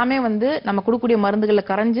பிரச்சனைகள் எல்லாமே வந்து நம்ம கொடுக்கக்கூடிய மருந்துகளை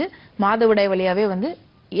கரைஞ்சு மாதவிடாய் வழியாவே வந்து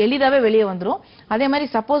எளிதாவே வெளியே வந்துரும். அதே மாதிரி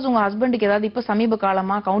சப்போஸ் உங்க ஹஸ்பண்டுக்கு ஏதாவது இப்ப சமீப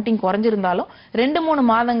காலமா கவுண்டிங் குறைஞ்சிருந்தாலும் 2-3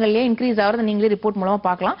 மாதங்கள்லயே இன்க்ரீஸ் ஆகிறத நீங்களே ரிப்போர்ட் மூலமா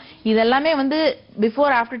பார்க்கலாம். இதெல்லாமே வந்து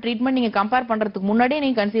பிஃபோர் ஆஃப்டர் ட்ரீட்மெண்ட் நீங்க கம்பேர் பண்றதுக்கு முன்னாடியே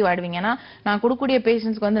நீங்க கன்சீவ் ஆயிடுவீங்க. ஏன்னா நான் கொடுக்கக்கூடிய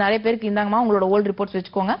பேஷண்ட்ஸ்க்கு வந்து நிறைய பேருக்கு இந்தாங்கமா உங்களோட ஓல்ட் ரிப்போர்ட்ஸ்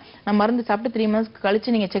வச்சுக்கோங்க, நம்ம மருந்து சாப்பிட்டு 3 months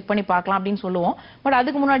கழிச்சு நீங்க செக் பண்ணி பார்க்கலாம் அப்படின்னு சொல்லுவோம். பட்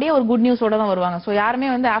அதுக்கு முன்னாடியே ஒரு குட் நியூஸோட தான் வருவாங்க. சோ யாருமே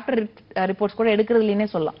வந்து ஆஃப்டர் ரிப்போர்ட்ஸ் கூட எடுக்கிறது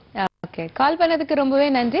இல்லைன்னே சொல்லலாம். ஓகே, கால் பண்ணதுக்கு ரொம்பவே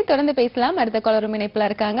நன்றி. தொடர்ந்து பேசலாம். அடுத்த காலர் இணைப்புல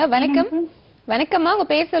இருக்காங்க. வணக்கம். வணக்கம்மா, உங்க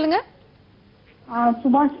பேர் சொல்லுங்க.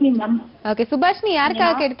 சுபாஷினி மேம். ஓகே, சுபாஷினி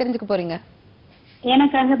யாருக்காக கேட்டு தெரிஞ்சுக்க போறீங்க?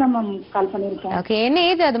 எனக்காக தான் மேம் கால் பண்ணிருக்கேன். ஓகே, என்ன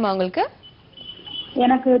ஏஜ் ஆகுதுமா உங்களுக்கு?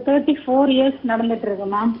 எனக்கு 34 இயர்ஸ் நடந்துட்டு இருக்கு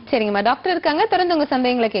மேம். சரிங்கம்மா, டாக்டர் இருக்காங்க, தொடர்ந்து உங்க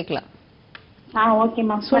சந்தேகங்களை கேட்கலாம். Okay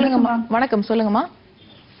ma'am. சொல்லுங்கம்மா. வணக்கம், சொல்லுங்கம்மா.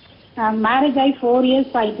 மேரேஜ் ஆகி 4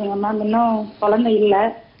 இயர்ஸ் ஆயிடுச்சுங்க மேம், இன்னும் குழந்தை இல்ல.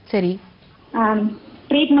 சரி.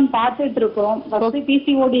 ட்ரீட்மெண்ட் பார்த்துட்டு இருக்கோம். ஃபர்ஸ்ட்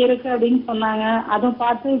பிசிஓடி இருக்கு அப்படின்னு சொன்னாங்க, அதுவும்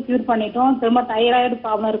பார்த்து கியூர் பண்ணிட்டோம். திரும்ப தைராய்டு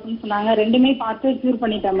ப்ராப்ளம் இருக்குன்னு சொன்னாங்க, ரெண்டுமே பார்த்து கியூர்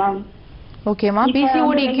பண்ணிட்டேன் மேம். ஓகேமா,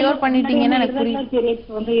 பிசிஓடி கியூர் பண்ணிட்டீங்கன்னா எனக்கு புரியுது. பீரியட்ஸ்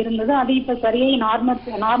வந்து இருந்தது, அது இப்ப சரியாயி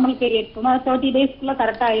நார்மல் பீரியட்ஸ் 30 டேஸ்க்குள்ள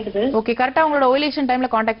கரெக்டா ஆயிடுது. ஓகே, கரெக்டா உங்களோட ஓவலேஷன் டைம்ல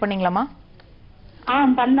கான்டாக்ட் பண்ணீங்களாமா?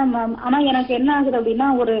 பண்ணேன் மேம். ஆனா எனக்கு என்ன ஆகுது அப்படின்னா,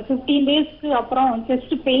 ஒரு 15 டேஸ்க்கு அப்புறம்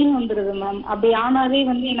செஸ்ட் பெயின் வந்துருது மேம். அப்படி ஆனாவே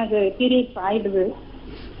வந்து எனக்கு பீரியட்ஸ் ஆயிடுது.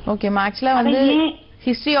 ஓகேமா, ஆக்சுவலா வந்து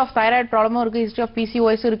ஹிஸ்டரி ஆஃப் தைராய்டு ப்ராப்ளமும் இருக்கு, ஹிஸ்டரி ஆஃப்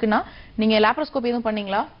பிசிஓஎஸ் இருக்குன்னா நீங்க லாப்ரோஸ்கோபி எதுவும்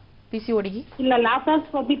பண்ணீங்களா பிசிஓடிக்கு? இல்ல,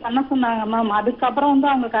 லாப்ரோஸ்கோபி பண்ண சொன்னாங்க மேம். அதுக்கப்புறம் வந்து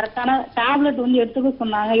அவங்க கரெக்டான டேப்லெட் வந்து எடுத்துக்க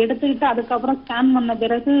சொன்னாங்க, எடுத்துக்கிட்டு அதுக்கப்புறம் ஸ்கேன் பண்ண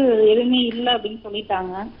பிறகு எதுவுமே இல்ல அப்படின்னு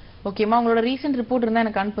சொல்லிட்டாங்க. ஓகேமா, உங்களோட ரீசெண்ட் ரிப்போர்ட் இருந்தா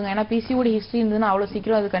எனக்கு அனுப்புங்க. ஏன்னா பிசிஓடி ஹிஸ்டரி இருந்ததுன்னா அவ்வளவு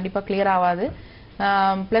சீக்கிரம் அது கண்டிப்பா கிளியர் ஆகாது.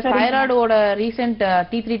 Plus தைராய்டோட recent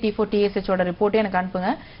T3 T4 TSH ஓட ரிப்போர்ட்டே எனக்கு அனுப்புங்க.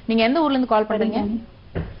 நீங்க எந்த ஊர்ல இருந்து கால் பண்றீங்க?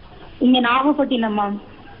 இங்க நாகப்பட்டினம் மேம்.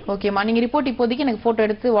 ஓகேமா, நீங்க ரிப்போர்ட் இப்போதைக்கு எனக்கு போட்டோ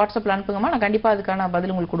எடுத்து வாட்ஸ்அப்ல அனுப்புங்கம்மா, நான் கண்டிப்பா அதுக்கான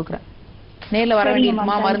பதில் உங்களுக்கு கொடுக்குறேன். நேர்ல வர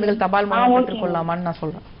வேண்டியதுமா, மருந்துகள் தபால் மூலம் பெற்றுக்கொள்ளலாமான்னு நான்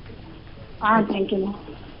சொல்றேன். Thank you ma'am.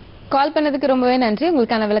 கால் பண்ணதுக்கு ரொம்பவே நன்றி.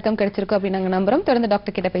 உங்களுக்கான விளக்கம் கிடைச்சிருக்கும் அப்படின்னு நாங்க நம்புறோம். தொடர்ந்து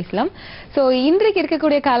டாக்டர் கிட்ட பேசலாம். சோ இன்றைக்கு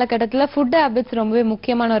இருக்கக்கூடிய காலகட்டத்துல ஃபுட் ஹேபிட்ஸ் ரொம்பவே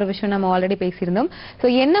முக்கியமான ஒரு விஷயம், நம்ம ஆல்ரெடி பேசியிருந்தோம். சோ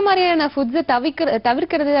என்ன மாதிரியான ஃபுட்ஸ்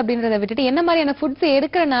தவிர்க்கிறது அப்படின்றத விட்டுட்டு என்ன மாதிரியான ஃபுட்ஸ்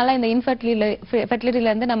எடுக்கிறனால இந்த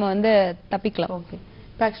இன்ஃபெர்டிலிட்டில இருந்து நம்ம வந்து தப்பிக்கலாம்? ஓகே,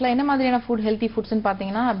 ஆக்சுவலா என்ன மாதிரியான ஃபுட் ஹெல்த்தி ஃபுட்ஸ்ன்னு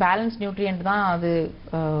பாத்தீங்கன்னா பேலன்ஸ் நியூட்ரியன்ட் தான். அது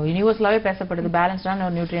யூனிவர்சலாவே பேசப்படுது பேலன்ஸ்டான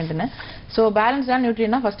ஒரு நியூட்ரியன்ட்னு. ஸோ பேலன்ஸ்டான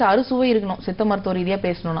நியூட்ரியன்ட்னா ஃபர்ஸ்ட் அறுசுவை இருக்கணும். சித்த மருத்துவ ரீதியா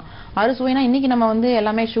பேசணும்னா அறுசுவைனா இன்னைக்கு நம்ம வந்து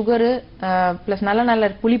எல்லாமே சுகரு பிளஸ்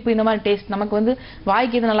நல்ல புளிப்பு இந்த மாதிரி டேஸ்ட், நமக்கு வந்து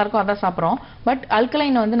வாய்க்கு எது நல்லா இருக்கோ அதான் சாப்பிட்றோம். பட்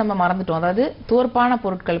அல்கலைன் வந்து நம்ம மறந்துட்டோம். அதாவது துவர்ப்பான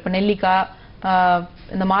பொருட்கள், இப்ப நெல்லிக்காய்,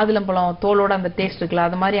 இந்த மாதுளம்பழம் தோலோட அந்த டேஸ்ட் இருக்குல்ல,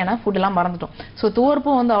 அது மாதிரியான ஃபுட் எல்லாம் மறந்துட்டோம். ஸோ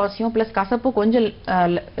துவர்ப்பும் வந்து அவசியம், பிளஸ் கசப்பு கொஞ்சம்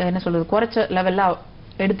என்ன சொல்றது குறைச்ச லெவல்ல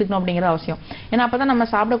எடுத்துக்கணும் அப்படிங்கிறது அவசியம். ஏன்னா அப்பதான் நம்ம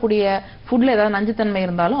சாப்பிடக்கூடிய ஃபுட்ல ஏதாவது நஞ்சுத்தன்மை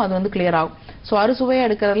இருந்தாலும் அது வந்து கிளியர் ஆகும். ஸோ அறுசுவையா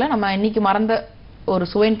எடுக்கிறதுல நம்ம இன்னைக்கு மறந்த ஒரு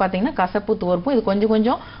சுவைன்னு பாத்தீங்கன்னா கசப்பு துவர்ப்பும். இது கொஞ்சம்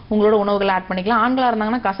கொஞ்சம் உங்களோட உணவுகளை ஆட் பண்ணிக்கலாம். ஆண்களா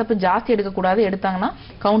இருந்தாங்கன்னா கசப்பு ஜாஸ்தி எடுக்கக்கூடாது, எடுத்தாங்கன்னா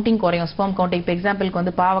கவுண்டிங் குறையும், ஸ்பெர்ம் கவுண்டிங். இப்போ எக்ஸாம்பிளுக்கு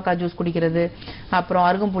வந்து பாவக்காய் ஜூஸ் குடிக்கிறது, அப்புறம்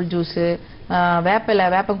அருகம்புல் ஜூஸ்,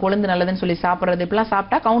 வேப்பம் கொழுந்து நல்லதுன்னு சொல்லி சாப்பிடுறது, இப்பெல்லாம்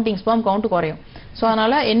சாப்பிட்டா கவுண்டிங் ஸ்பெர்ம் கவுண்ட் குறையும். சோ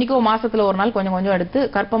அதனால என்னைக்கோ மாசத்துல ஒரு நாள் கொஞ்சம் கொஞ்சம் எடுத்து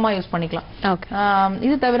கர்ப்பமா யூஸ் பண்ணிக்கலாம்.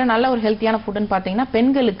 இது தவிர நல்ல ஒரு ஹெல்த்தியான ஃபுட்னு பாத்தீங்கன்னா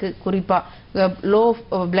பெண்களுக்கு குறிப்பா லோ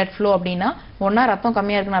பிளட் ஃப்ளோ அப்படின்னா ஒன்னா ரத்தம்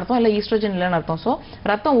கம்மியா இருக்குன்னு அர்த்தம், இல்ல ஈஸ்ட்ரோஜன் இல்லைன்னு அர்த்தம். சோ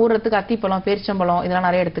ரத்தம் ஊறதுக்கு அத்திப்பழம், பேரிச்சம்பழம் இதெல்லாம்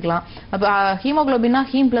நிறைய எடுத்துக்கலாம். ஹீமோகுளோபின்னா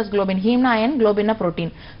heme plus globin, ஹீம்னா iron, குளோபின்னா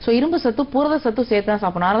protein. So இரும்பு சத்து புரத சத்து சேர்த்து தான்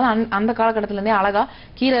சாப்பிடணும். அதனால அந்த காலகட்டத்துல இருந்தே அழகா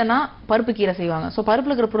கீரைனா பருப்பு கீரை செய்வாங்க. சோ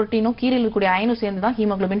பருப்புல இருக்கிற புரோட்டீனும் கீரையில் இருக்கக்கூடிய அயனும் சேர்ந்து தான்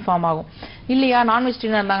ஹீமோகுளோபின் ஃபார்ம் ஆகும். இல்லையா நான்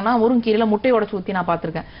வெஜிடேரியனா இருந்தாங்கன்னா முருங்கீரையில முட்டையோட ஊத்தி நான்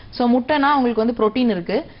பாத்திருக்கேன். சோ முட்டைனா உங்களுக்கு வந்து புரோட்டீன்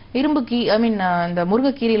இருக்கு, இரும்பு இந்த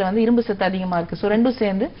முருங்கைக்கீரையில வந்து இரும்பு சத்து அதிகமா இருக்கு. சோ ரெண்டும்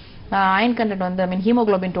சேர்ந்து அயன் கண்டென்ட் வந்து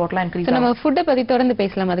ஹீமோகுளோபின் டோட்டலா இன்க்ரீஸ் ஆகும். நம்ம ஃபுட் பத்தி தொடர்ந்து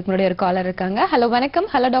பேசலாம். அதுக்கு முன்னாடி ஒரு காலர் இருக்காங்க. ஹலோ வணக்கம்.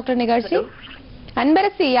 ஹலோ டாக்டர் நிகழ்ச்சி.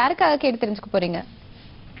 அன்பரசி யாருக்காக கேட்டு தெரிஞ்சுக்க போறீங்க?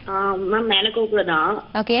 மேம் எனக்கு கூட தான்.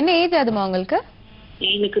 ஓகே, என்ன ஏஜ் ஆகுமா உங்களுக்கு?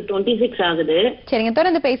 எனக்கு 26 ஆகுது. சரிங்க,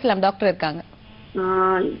 தொடர்ந்து பேசலாம், டாக்டர் இருக்காங்க.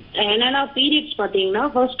 என்னன்னா பீரியட்ஸ் பாத்தீங்கன்னா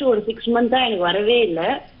ஃபர்ஸ்ட் ஒரு 6 மந்த் தான் எனக்கு வரவே இல்ல.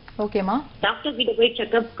 ஓகேமா. டாக்டர் கிட்ட போய்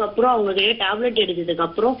செக்அப்க்கு அப்புறம் அவங்க கிட்ட டேப்லெட் எடுத்ததுக்கு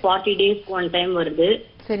அப்புறம் 40 டேஸ்க்கு ஒன் டைம் வருது.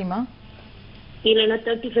 சரிமா. இல்லன்னா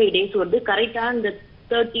 35 டேஸ் வருது. கரெக்டா இந்த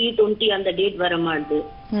 30, 20 அந்த டேட் வர மாட்டுது.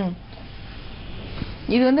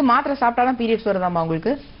 இது வந்து மாத்திரை சாப்பிட்டாதான் பீரியட்ஸ் வருதாமா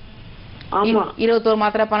உங்களுக்கு? ஆமா. 21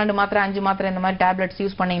 மாத்திரை, 12 மாத்திரை, 5 மாத்திரை இந்த மாதிரி டேப்லெட்ஸ்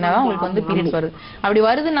யூஸ் பண்ணீங்கன்னா தான் உங்களுக்கு வந்து பீரியட்ஸ் வருது. அப்படி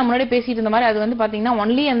வருது நம்ம முன்னாடி பேசிட்டு இருந்த மாதிரி அது வந்து பாத்தீங்கன்னா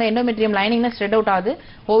ஒன்லி அந்த எண்டோமெட்ரியம் லைனிங் தான் ஸ்ப்ரெட் அவுட் ஆகுது,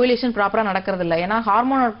 ஓவுலேஷன் ப்ராப்பரா நடக்கிறது இல்ல. ஏன்னா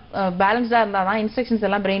ஹார்மோன் பேலன்ஸ்டா இருந்தா தான் இன்ஸ்ட்ரக்ஷன்ஸ்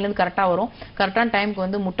எல்லாம் பிரெயின்ல இருந்து கரெக்டா வரும், கரெக்டான டைமுக்கு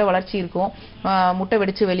வந்து முட்டை வளர்ச்சி இருக்கும், முட்டை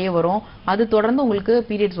வெடிச்சு வெளியே வரும், அது தொடர்ந்து உங்களுக்கு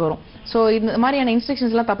பீரியட்ஸ் வரும். சோ இந்த மாதிரியான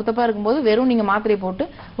இன்ஸ்ட்ரக்ஷன்ஸ் எல்லாம் தப்பு தப்பா இருக்கும்போது வெறும் நீங்க மாத்திரை போட்டு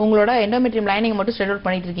உங்களோட எண்டோமெட்ரியம் லைனிங் மட்டும் ஸ்ப்ரெட் அவுட்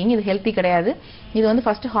பண்ணிட்டு இருக்கீங்க. இது ஹெல்த்தி கிடையாது. இது வந்து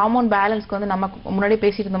ஃபர்ஸ்ட் ஹார்மோன் பேலன்ஸ்க்கு வந்து நம்ம முன்னாடி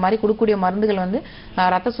பேசிட்டு இருந்த மாதிரி கொடுக்கக்கூடிய மருந்துகள் வந்து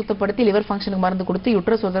ரத்த சுத்தப்படுத்தி லிவர் ஃபங்க்ஷனுக்கு மருந்து கொடுத்து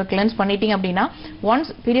யூட்ரஸ் ஒரு கிளென்ஸ் பண்ணிட்டீங்க அப்படின்னா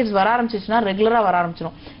ஒன்ஸ் பீரியட்ஸ் வர ஆரம்பிச்சிச்சுன்னா ரெகுலரா வர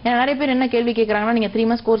ஆரம்பிச்சிடும். ஏன்னா நிறைய பேர் என்ன கேள்வி கேட்கறாங்கன்னா நீங்க 3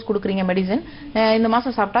 months கோர்ஸ் கொடுக்குறீங்க மெடிசன், இந்த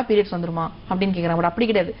மாசம் சாப்பிட்டா பீரியட்ஸ் வந்துருமா அப்படின்னு கேட்கறாங்க. பட் அப்படி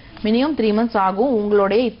கிடையாது. மினிமம் 3 months ஆகும்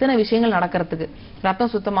உங்களுடைய இத்தனை விஷயங்கள் நடக்கிறதுக்கு.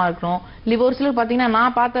 ரத்தம் சுத்தமா இருக்கணும். லிவர் சிலர் பாத்தீங்கன்னா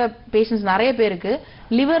நான் பார்த்த பேஷண்ட்ஸ் நிறைய பேருக்கு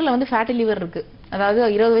லிவர்ல வந்து ஃபேட்டி லிவர் இருக்கு. அதாவது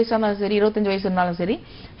 20 வயசா இருந்தாலும் சரி, 25 வயசு இருந்தாலும் சரி,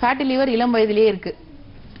 ஃபேட்டி லிவர் இளம் வயதிலேயே இருக்கு.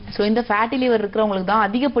 சோ இந்த ஃபேட்டி லிவர் இருக்கிறவங்களுக்கு தான்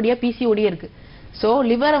அதிகப்படியா பிசிஓடி இருக்கு. சோ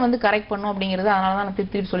லிவரை வந்து கரெக்ட் பண்ணும் அப்படிங்கிறது அதனால தான் நான்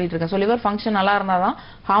திருப்பி சொல்லிட்டு இருக்கேன். சோ லிவர் ஃபங்க்ஷன் நல்லா இருந்தாதான்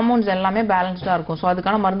ஹார்மோன்ஸ் எல்லாமே பேலன்ஸ்டா இருக்கும். சோ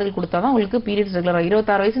அதுக்கான மருந்துகள் கொடுத்தாதான் உங்களுக்கு பீரியட்ஸ் ரெகுலரா.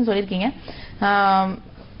 26 வயசுன்னு சொல்லியிருக்கீங்க.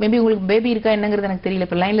 மேபி உங்களுக்கு பேபி இருக்கா என்னங்கிறது எனக்கு தெரியல.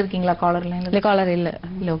 இப்ப லைன்ல இருக்கீங்களா? காலர் லைன்ல? காலர் இல்ல.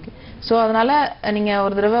 ஓகே. சோ அதனால நீங்க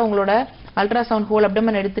ஒரு தடவை உங்களோட அல்ட்ராசவுண்ட் ஹோல்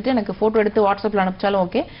அப்டமன் எடுத்துட்டு எனக்கு போட்டோ எடுத்து வாட்ஸ்அப்ல அனுப்பிச்சாலும்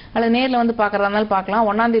ஓகே, அல்லது நேர்ல வந்து பாக்குறதா இருந்தாலும் பார்க்கலாம்.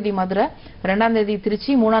 1ஆம் தேதி மதுரை, 2ஆம் தேதி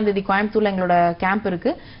திருச்சி, 3ஆம் தேதி கோயம்புத்தூர்ல எங்களோட கேம்ப்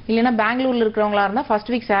இருக்கு. இல்லைன்னா பெங்களூர்ல இருக்கிறவங்களா இருந்தா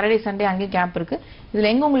ஃபர்ஸ்ட் வீக் சாட்டர்டே சண்டே அங்கேயும் கேம்ப் இருக்கு.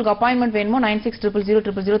 இதுல எங்க உங்களுக்கு அப்பாயின்மெண்ட் வேணுமோ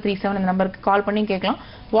 9600000037 இந்த நம்பருக்கு கால் பண்ணி கேட்கலாம்.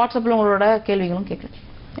 வாட்ஸ்அப்ல உங்களோட கேள்விகளும் கேட்கலாம்.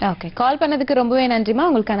 ஓகே, கால் பண்ணதுக்கு ரொம்பவே நன்றிமா.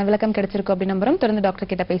 உங்களுக்கான விளக்கம் கிடைச்சிருக்கும் அப்படி நம்புறோம். தொடர்ந்து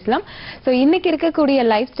டாக்டர் கிட்ட பேசலாம். சோ இன்னைக்கு இருக்கக்கூடிய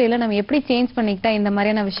லைஃப் ஸ்டைல நம்ம எப்படி சேஞ்ச் பண்ணிக்கிட்டா இந்த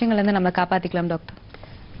மாதிரியான விஷயங்கள் வந்து நம்ம காப்பாத்திக்கலாம் டாக்டர்?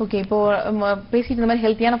 ஓகே, இப்போ பேசிட்டு இந்த மாதிரி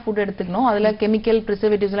ஹெல்த்தியான ஃபுட் எடுத்துக்கணும். அதுல கெமிக்கல்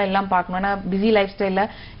ப்ரிசர்வேட்டிவ்ஸ் எல்லாம் பார்க்கணும். ஏன்னா பிஸி லைஃப் ஸ்டைல்ல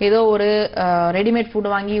ஏதோ ஒரு ரெடிமேட் ஃபுட்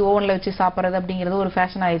வாங்கி ஓவன்ல வச்சு சாப்பிட்றது அப்படிங்கிறது ஒரு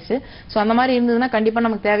ஃபேஷன் ஆயிடுச்சு. ஸோ அந்த மாதிரி இருந்ததுன்னா கண்டிப்பா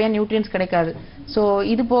நமக்கு தேவையான நியூட்ரியன்ஸ் கிடைக்காது. ஸோ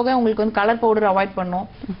இது போக உங்களுக்கு வந்து கலர் பவுடர் அவாய்ட் பண்ணும்.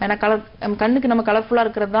 ஏன்னா கண்ணுக்கு நம்ம கலர்ஃபுல்லா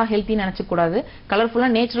இருக்கிறது தான் ஹெல்த்தின்னு நினைச்ச கூடாது. கலர்ஃபுல்லா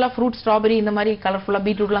நேச்சுரலா ஃப்ரூட், ஸ்ட்ராபெரி இந்த மாதிரி கலர்ஃபுல்லா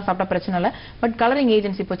பீட்ரூட்லாம் சாப்பிட்டா பிரச்சனை இல்லை. பட் கலரிங்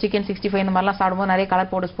ஏஜென்சி இப்போ சிக்கன் 65 இந்த மாதிரிலாம் சாப்பிடும்போது நிறைய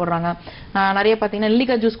கலர் பவுடர்ஸ் போடுறாங்க. நிறைய பாத்தீங்கன்னா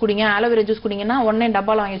நெல்லிக்காய் ஜூஸ் குடிங்க, ஆலோவேரா ஜூஸ் குடிங்கன்னா உடனே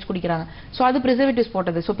டப்பால வாங்கி வச்சு குடிக்கிறாங்க. சோ அது பிரிசர்வேட்டிவ்ஸ்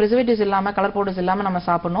போட்டது. சோ பிரிசர்வேட்டிவ்ஸ் இல்லாம கலர் பவுடர்ஸ் இல்லாம நம்ம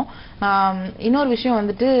சாப்பிடணும். இன்னொரு விஷயம்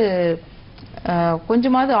வந்துட்டு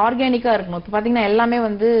கொஞ்சமாவது ஆர்கானிக்கா இருக்கணும். இப்ப பாத்தீங்கன்னா எல்லாமே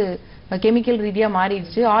வந்து கெமிக்கல் ரீதியா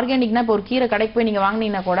மாறிடுச்சு. ஆர்கானிக்னா இப்போ ஒரு கீரை கடைக்கு போய் நீங்க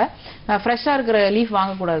வாங்கினீங்கன்னா கூட ஃப்ரெஷ்ஷா இருக்கிற லீஃப்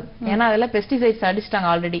வாங்கக்கூடாது. ஏன்னா அதெல்லாம் பெஸ்டிசைட்ஸ் அடிச்சிட்டாங்க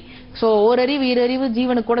ஆல்ரெடி. சோ ஓரறிவு ஈரறிவு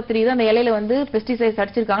ஜீவனுக்கு கூட தெரியுது அந்த இலையில வந்து பெஸ்டிசைட்ஸ்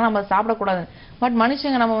அடிச்சிருக்காங்க, நம்ம சாப்பிடக்கூடாது. பட்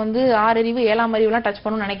மனுஷங்க நம்ம வந்து 6 அறிவு 7ஆம் அறிவுலாம் டச்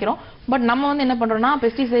பண்ணணும்னு நினைக்கிறோம். பட் நம்ம வந்து என்ன பண்றோம்னா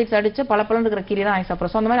பெஸ்டிசைட்ஸ் அடிச்சு பல இருக்கிற கீரை தான் வாங்கி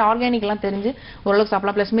சாப்பிடுறோம். அந்த மாதிரி ஆர்கானிக் எல்லாம் தெரிஞ்சு ஓரளவுக்கு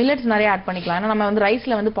சாப்பிடலாம். பிளஸ் மில்லட்ஸ் நிறைய ஆட் பண்ணிக்கலாம். ஏன்னா நம்ம வந்து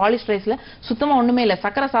ரைஸ்ல வந்து பாலிஷ் ரைஸ்ல சுத்தமா ஒண்ணுமே இல்லை.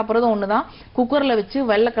 சக்கரை சாப்பிடுறது ஒண்ணுதான், குக்கர்ல வச்சு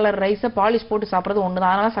வெள்ளை கலர் ரைஸை பாலிஷ் போட்டு சாப்பிடுறது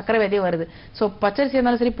ஒண்ணுதான். அதனால சக்கரை விதையே வருது. சோ பச்சரிசியா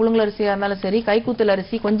இருந்தாலும் சரி, புழுங்கல் அரிசியா இருந்தாலும் சரி, கைக்கூத்தல்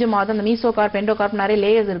அரிசி கொஞ்சமாவது அந்த மீசோ கார்ப், எண்டோ கார்ப் நிறைய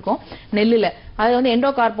லேயர்ஸ் இருக்கும் நெல்லுல. அது வந்து எண்டோ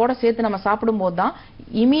கார்போட சேர்த்து நம்ம சாப்பிடும் போது தான்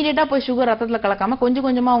இமீடியட்டா போய் சுகர் ரத்தத்துல கலக்காம கொஞ்சம்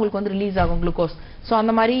கொஞ்சமா உங்களுக்கு வந்து ரிலீஸ் ஆகும் குளுக்கோஸ். சோ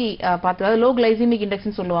அந்த மாதிரி பார்த்து அது லோ கிளைசிமிக்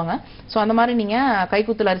இண்டெக்ஸ்னு சொல்லுவாங்க. சோ அந்த மாதிரி நீங்க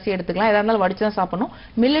கைக்குத்தல் அரிசி எடுத்துக்கலாம். எதா இருந்தாலும் வடிச்சு தான் சாப்பிடணும்.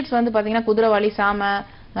 மில்லட்ஸ் வந்து பாத்தீங்கன்னா குதிரைவாளி, சாமை,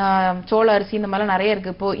 சோள அரிசி இந்த மாதிரிலாம் நிறைய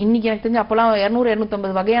இருக்கு. இப்போ இன்னைக்கு எனக்கு தெரிஞ்சு அப்பெல்லாம்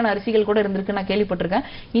 200-250 வகையான அரிசிகள் கூட இருந்திருக்கு நான் கேள்விப்பட்டிருக்கேன்.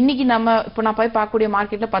 இன்னைக்கு இப்போ நான் போய் பார்க்கக்கூடிய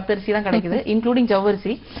மார்க்கெட்ல 10 அரிசி தான் கிடைக்குது, இன்க்ளூடிங்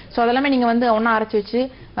ஜவ்வரிசி. ஸோ அதெல்லாமே நீங்க ஒன்னா அரைச்சு வச்சு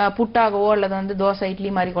புட்டாகவோ அல்லது தோசை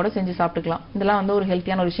இட்லி மாதிரி கூட செஞ்சு சாப்பிட்டுக்கலாம். இதெல்லாம் ஒரு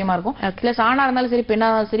ஹெல்த்தியான ஒரு விஷயமா இருக்கும். பிளஸ் ஆணா இருந்தாலும் சரி பெண்ணா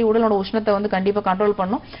இருந்தாலும் சரி உடலோட உஷ்ணத்தை கண்டிப்பா கண்ட்ரோல்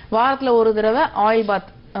பண்ணும். வாரத்துல ஒரு தடவை ஆயில் பாத்,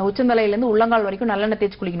 உச்சந்தலையில இருந்து உள்ளங்கால் வரைக்கும் நல்லெண்ணெய்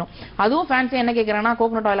தேய்ச்சி குளிக்கணும். அதுவும் ஃபேன்சி என்ன கேக்குறாங்கன்னா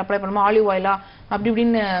கோகனட் ஆயில் அப்ளை பண்ணுமா, ஆலிவ் ஆயிலா, அப்படி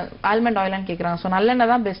இப்படின்னு ஆல்மண்ட் ஆயிலான்னு கேக்குறாங்க. சோ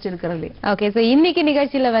நல்லெண்ணெய் தான் பெஸ்ட் இருக்கிறது. ஓகே, சோ இன்னைக்கு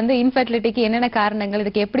நிகழ்ச்சியில இன்ஃபர்டிலிட்டிக்கு என்னென்ன காரணங்கள்,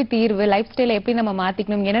 இதுக்கு எப்படி தீர்வு, லைஃப் ஸ்டைல எப்படி நம்ம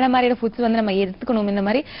மாத்திக்கணும், என்னென்ன மாதிரியான ஃபுட்ஸ் நம்ம எடுத்துக்கணும், இந்த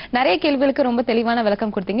மாதிரி நிறைய கேள்விகளுக்கு ரொம்ப தெளிவான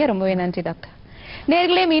விளக்கம் கொடுத்தீங்க. ரொம்பவே நன்றி டாக்டர்.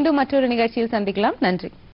 நேயர்களே, மீண்டும் மற்றொரு நிகழ்ச்சியில் சந்திக்கலாம். நன்றி.